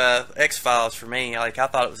into X-Files for me. Like, I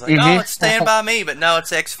thought it was like, oh, it's Stand By Me, but no,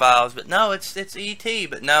 it's X-Files, but no, it's E.T.,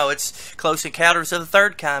 but no, it's Close Encounters of the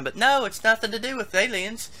Third Kind, but no, it's nothing to do with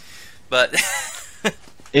aliens. But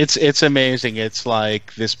it's amazing. It's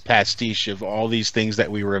like this pastiche of all these things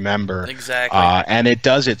that we remember. Exactly. And it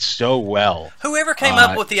does it so well. Whoever came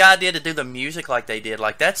up with the idea to do the music like they did,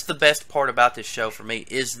 like that's the best part about this show for me,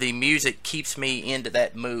 is the music keeps me into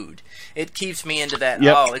that mood. It keeps me into that,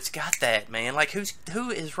 oh, it's got that, man. Like, who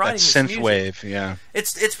is writing this music? Synthwave, yeah.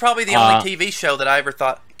 It's probably the only TV show that I ever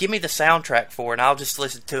thought, give me the soundtrack for, and I'll just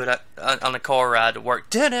listen to it on the car ride to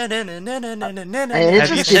work. And it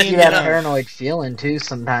just gives you that paranoid feeling, too,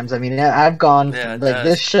 sometimes. I mean, I've gone,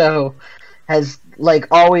 this show has, like,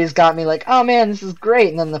 always got me like, oh, man, this is great.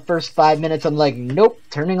 And then the first 5 minutes, I'm like, nope,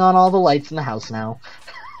 turning on all the lights in the house now.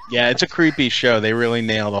 Yeah, it's a creepy show. They really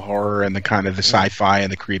nail the horror and the kind of the sci-fi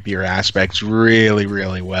and the creepier aspects really,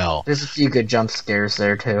 really well. There's a few good jump scares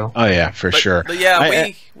there, too. Oh, yeah, for sure. But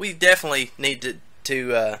yeah, we definitely need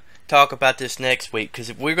to talk about this next week, because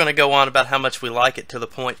if we're going to go on about how much we like it to the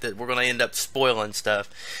point that we're going to end up spoiling stuff,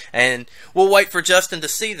 and we'll wait for Justin to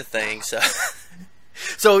see the thing, so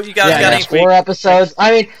you guys got any 4 episodes?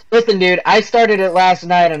 I mean, listen, dude, I started it last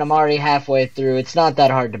night and I'm already halfway through. It's not that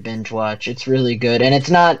hard to binge watch. It's really good, and it's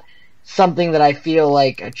not something that I feel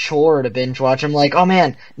like a chore to binge watch. I'm like, oh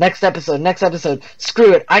man, next episode.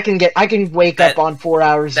 Screw it. I can wake up on 4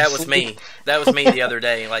 hours. That was me. That was me the other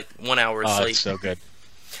day. Like 1 hour of sleep. It's so good.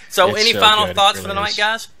 So, any final thoughts for the night,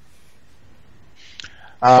 guys?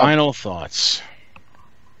 Final thoughts.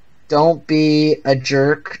 Don't be a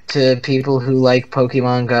jerk to people who like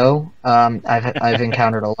Pokemon Go. I've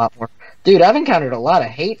encountered a lot more. Dude, I've encountered a lot of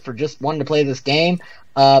hate for just wanting to play this game.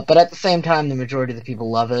 But at the same time, the majority of the people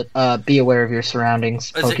love it. Be aware of your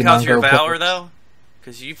surroundings. Is it because you're Valor, though?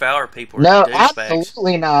 Because you Valor people are No, douchebags.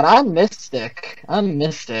 absolutely not. I'm Mystic.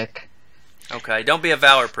 Okay, don't be a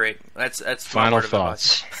Valor prick. That's final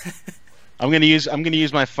thoughts. I'm gonna use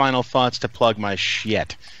my final thoughts to plug my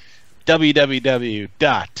shit.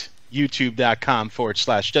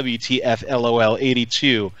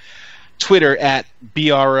 www.youtube.com/WTFLOL82, Twitter at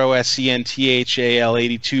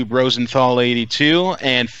BROSENTHAL82, Rosenthal82,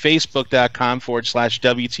 and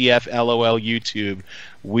Facebook.com/WTFLOL YouTube.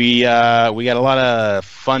 We got a lot of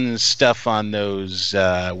fun stuff on those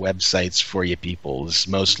websites for you people. It's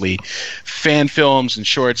mostly fan films and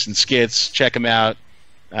shorts and skits. Check them out.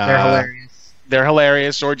 They're hilarious. They're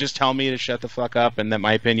hilarious, or just tell me to shut the fuck up and that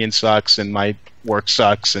my opinion sucks and my work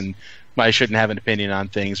sucks and I shouldn't have an opinion on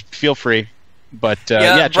things. Feel free. But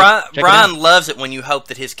check Brian loves it when you hope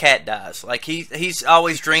that his cat dies. Like he's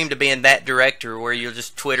always dreamed of being that director where you'll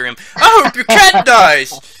just Twitter him, I hope your cat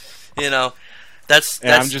dies. You know, that's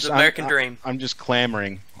the American dream. I'm just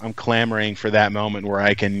clamoring. I'm clamoring for that moment where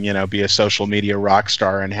I can, be a social media rock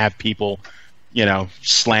star and have people,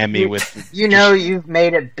 slam me with. You've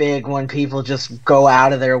made it big when people just go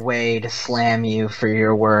out of their way to slam you for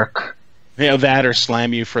your work. That or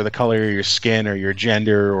slam you for the color of your skin or your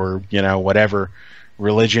gender or, whatever,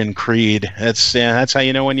 religion, creed. That's how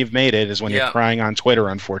you know when you've made it, is when you're crying on Twitter,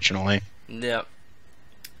 unfortunately. Yep.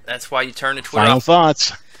 That's why you turn to Twitter Final off.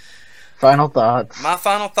 thoughts. Final thoughts. My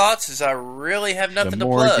final thoughts is I really have nothing the to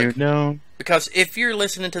more plug. you know. Because if you're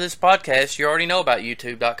listening to this podcast, you already know about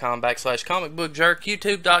youtube.com/comicbookjerk,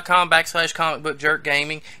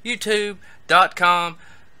 youtube.com/comicbookjerkgaming,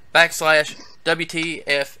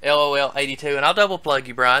 youtube.com/WTFLOL82, and I'll double plug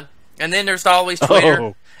you, Brian. And then there's always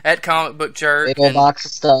Twitter at comicbookjerk. Big old box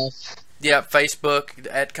of stuff. Yeah, Facebook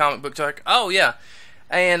at comicbookjerk. Oh, yeah.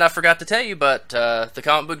 And I forgot to tell you, but the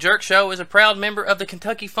Comic Book Jerk Show is a proud member of the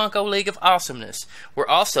Kentucky Funko League of Awesomeness. We're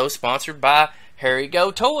also sponsored by Harry Go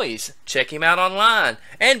Toys. Check him out online.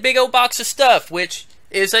 And Big O Box of Stuff, which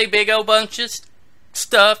is a big O bunch of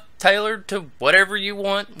stuff tailored to whatever you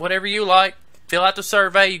want, whatever you like. Fill out the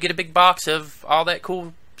survey, you get a big box of all that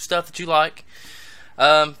cool stuff that you like.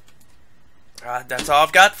 That's all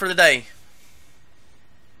I've got for the day.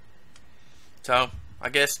 So, I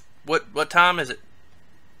guess, what time is it,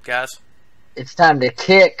 guys? It's time to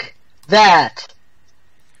kick that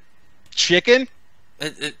chicken.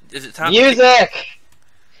 Is it time? Music.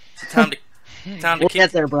 Is it time to we'll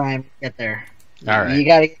get there, Brian. We'll get there. All right. You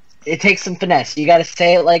gotta. It takes some finesse. You gotta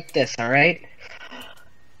say it like this. All right.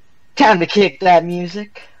 Time to kick that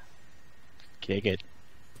music. Kick it.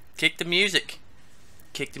 Kick the music.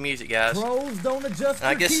 Kick the music, guys. Pros don't adjust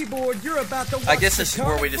your keyboard. You're about to watch I guess this is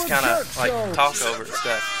where we just kind of like talk over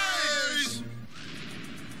stuff.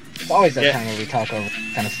 It's always that time where we talk over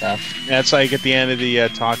kind of stuff. Yeah, it's like at the end of the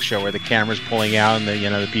talk show where the camera's pulling out and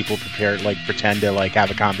the people pretend to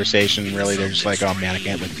have a conversation. And really, they're just like, "Oh man, I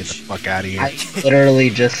can't wait to get the fuck out of here." I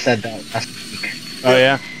literally just said that last week. Oh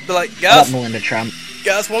yeah. They're like, guys, Melinda Trump.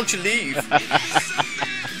 Guys, won't you leave? That's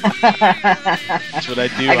what I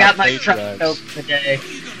do. I got my Trump note today.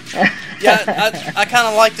 Yeah, I kind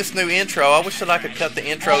of like this new intro. I wish that I could cut the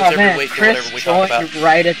intros every week or whatever we talk about.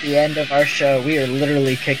 Right at the end of our show, we are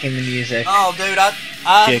literally kicking the music. Oh, dude, I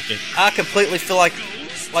completely feel like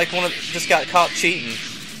one of just got caught cheating.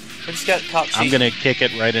 I just got caught cheating. I'm gonna kick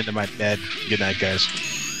it right into my bed. Good night, guys.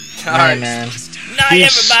 All right, man. Night,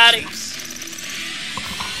 everybody.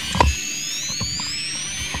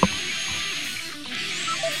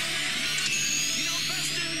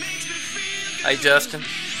 Hey, Justin.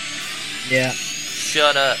 Yeah.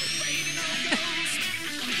 Shut up.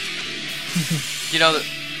 You know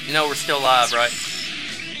we're still live, right?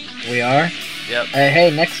 We are? Yep.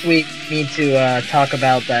 Hey, next week we need to talk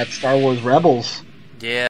about that Star Wars Rebels. Yeah.